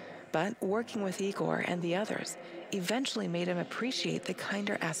force, but working with Igor and the others eventually made him appreciate the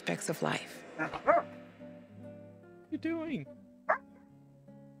kinder aspects of life. What are you doing?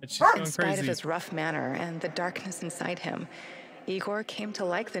 In spite of his rough manner and the darkness inside him, Igor came to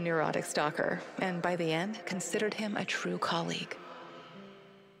like the neurotic stalker, and by the end, considered him a true colleague.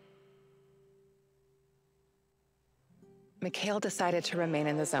 Mikhail decided to remain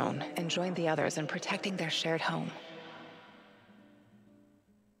in the zone and join the others in protecting their shared home.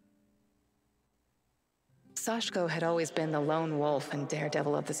 Sashko had always been the lone wolf and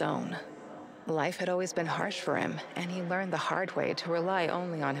daredevil of the zone. Life had always been harsh for him, and he learned the hard way to rely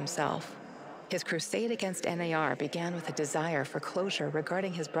only on himself. His crusade against NAR began with a desire for closure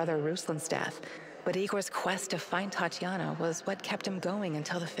regarding his brother Ruslan's death, but Igor's quest to find Tatiana was what kept him going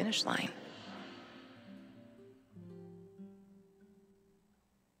until the finish line.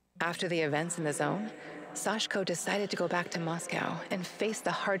 After the events in the zone, Sashko decided to go back to Moscow and face the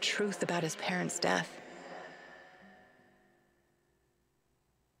hard truth about his parents' death.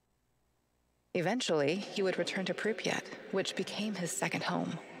 Eventually, he would return to Pripyat, which became his second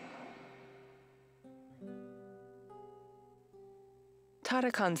home.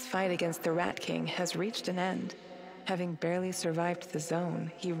 Tarakan's fight against the Rat King has reached an end. Having barely survived the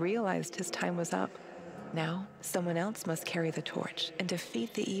zone, he realized his time was up. Now, someone else must carry the torch and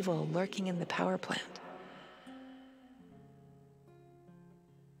defeat the evil lurking in the power plant.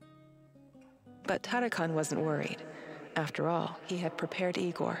 But Tarakan wasn't worried. After all, he had prepared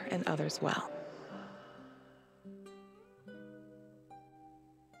Igor and others well.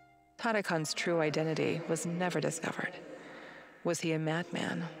 Tarakan's true identity was never discovered. Was he a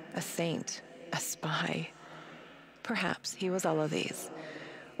madman, a saint, a spy? Perhaps he was all of these,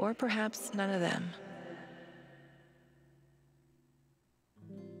 or perhaps none of them.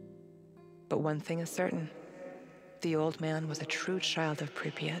 But one thing is certain. The old man was a true child of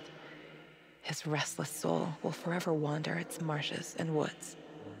Pripyat. His restless soul will forever wander its marshes and woods.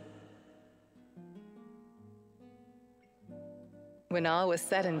 When all was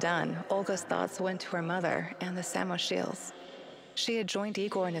said and done, Olga's thoughts went to her mother and the Samoshils. She had joined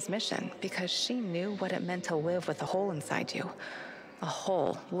Igor in his mission because she knew what it meant to live with a hole inside you, a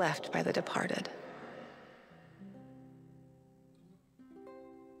hole left by the departed.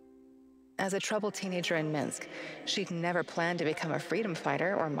 As a troubled teenager in Minsk, she'd never planned to become a freedom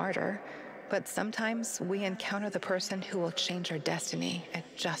fighter or martyr, but sometimes we encounter the person who will change our destiny at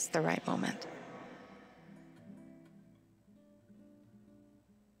just the right moment.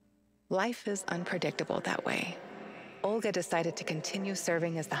 Life is unpredictable that way. Olga decided to continue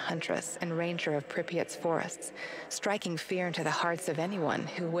serving as the huntress and ranger of Pripyat's forests, striking fear into the hearts of anyone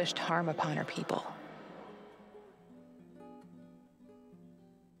who wished harm upon her people.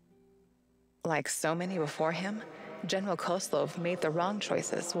 Like so many before him, General Koslov made the wrong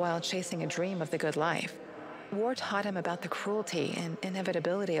choices while chasing a dream of the good life. War taught him about the cruelty and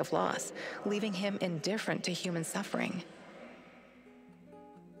inevitability of loss, leaving him indifferent to human suffering.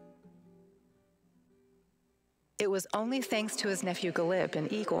 It was only thanks to his nephew Galib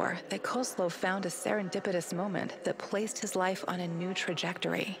and Igor that Koslov found a serendipitous moment that placed his life on a new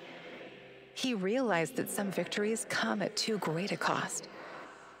trajectory. He realized that some victories come at too great a cost.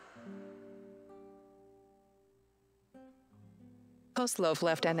 Koslov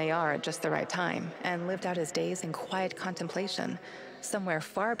left NAR at just the right time and lived out his days in quiet contemplation, somewhere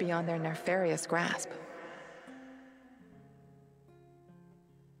far beyond their nefarious grasp.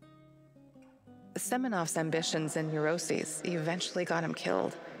 Semenov's ambitions and neuroses eventually got him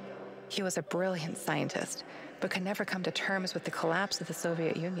killed. He was a brilliant scientist, but could never come to terms with the collapse of the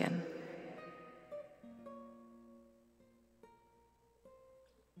Soviet Union.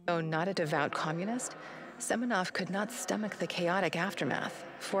 Though not a devout communist, Semenov could not stomach the chaotic aftermath,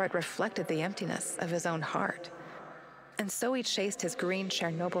 for it reflected the emptiness of his own heart. And so he chased his green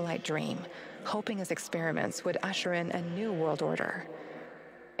Chernobylite dream, hoping his experiments would usher in a new world order.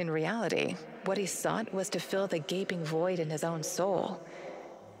 In reality, what he sought was to fill the gaping void in his own soul.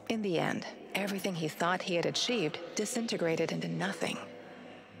 In the end, everything he thought he had achieved disintegrated into nothing.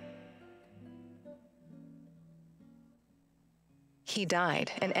 He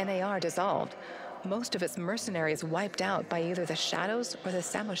died, and NAR dissolved, most of its mercenaries wiped out by either the Shadows or the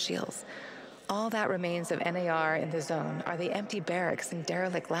Samoshils. All that remains of NAR in the zone are the empty barracks and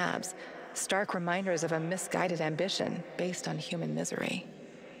derelict labs, stark reminders of a misguided ambition based on human misery.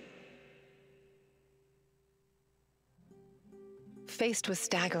 Faced with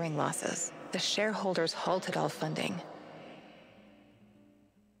staggering losses, the shareholders halted all funding.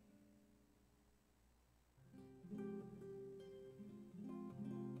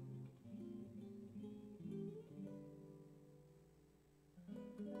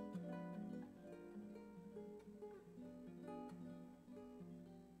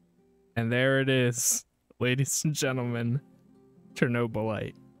 And there it is, ladies and gentlemen,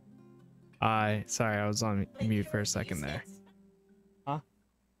 Chernobylite. Sorry, I was on mute for a second there. Huh?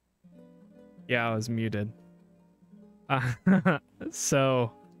 Yeah, I was muted.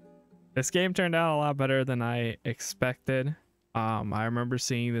 So, this game turned out a lot better than I expected. I remember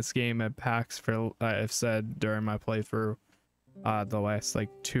seeing this game at PAX for, I've said during my playthrough, the last like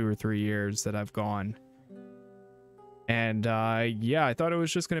 2 or 3 years that I've gone. And yeah, I thought it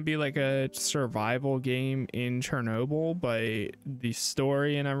was just going to be like a survival game in Chernobyl, but the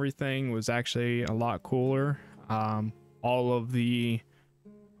story and everything was actually a lot cooler. All of the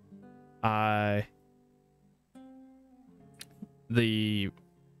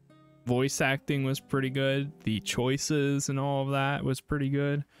voice acting was pretty good. The choices and all of that was pretty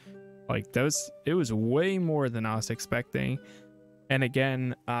good. Like it was way more than I was expecting. And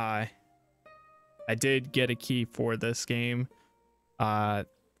again, I did get a key for this game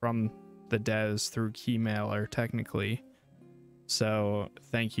from the devs through Keymailer technically. So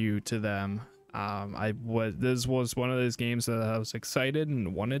thank you to them. This was one of those games that I was excited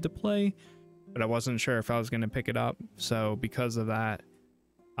and wanted to play, but I wasn't sure if I was going to pick it up. So because of that,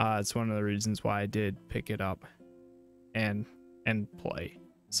 it's one of the reasons why I did pick it up and play.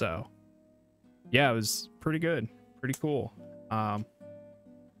 So yeah, it was pretty good, pretty cool.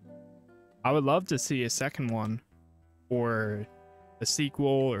 I would love to see a second one or a sequel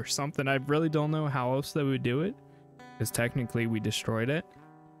or something. I really don't know how else they would do it, because technically we destroyed it.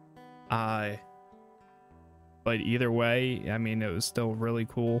 But either way, I mean, it was still really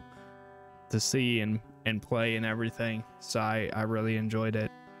cool to see and play and everything. So I really enjoyed it.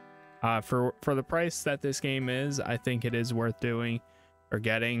 For the price that this game is, I think it is worth doing or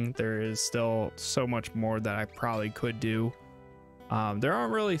getting. There is still so much more that I probably could do. There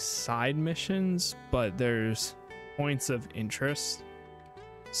aren't really side missions, but there's points of interest.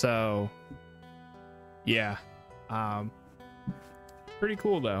 So yeah, pretty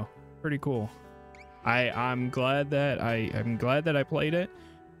cool though. Pretty cool. I'm glad that I played it,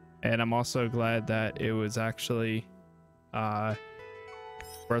 and I'm also glad that it was actually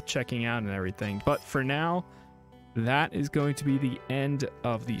worth checking out and everything. But for now, that is going to be the end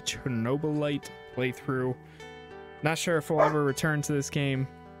of the Chernobylite playthrough. Not sure if we'll ever return to this game,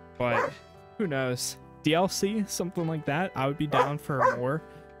 but who knows? DLC, something like that, I would be down for more.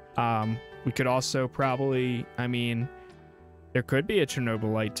 We could also probably, I mean, there could be a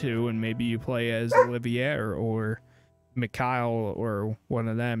Chernobylite 2, and maybe you play as Olivier or Mikhail or one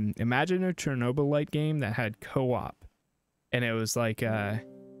of them. Imagine a Chernobylite game that had co-op, and it was like a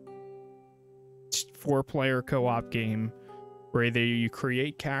 4-player co-op game where either you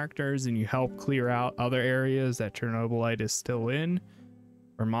create characters and you help clear out other areas that Chernobylite is still in,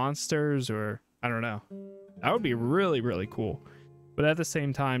 or monsters, or I don't know. That would be really, really cool. But at the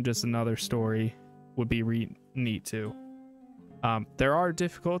same time, just another story would be neat too. There are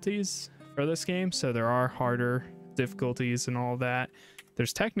difficulties for this game, so there are harder difficulties and all that.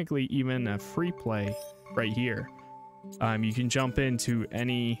 There's technically even a free play right here. You can jump into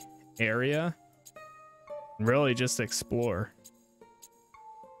any area and really just explore.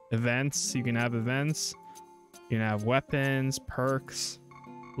 Events, you can have events, you can have weapons, perks.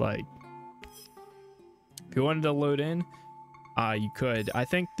 Like, if you wanted to load in, you could. I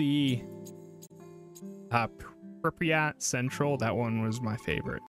think the Pripyat Central, that one was my favorite.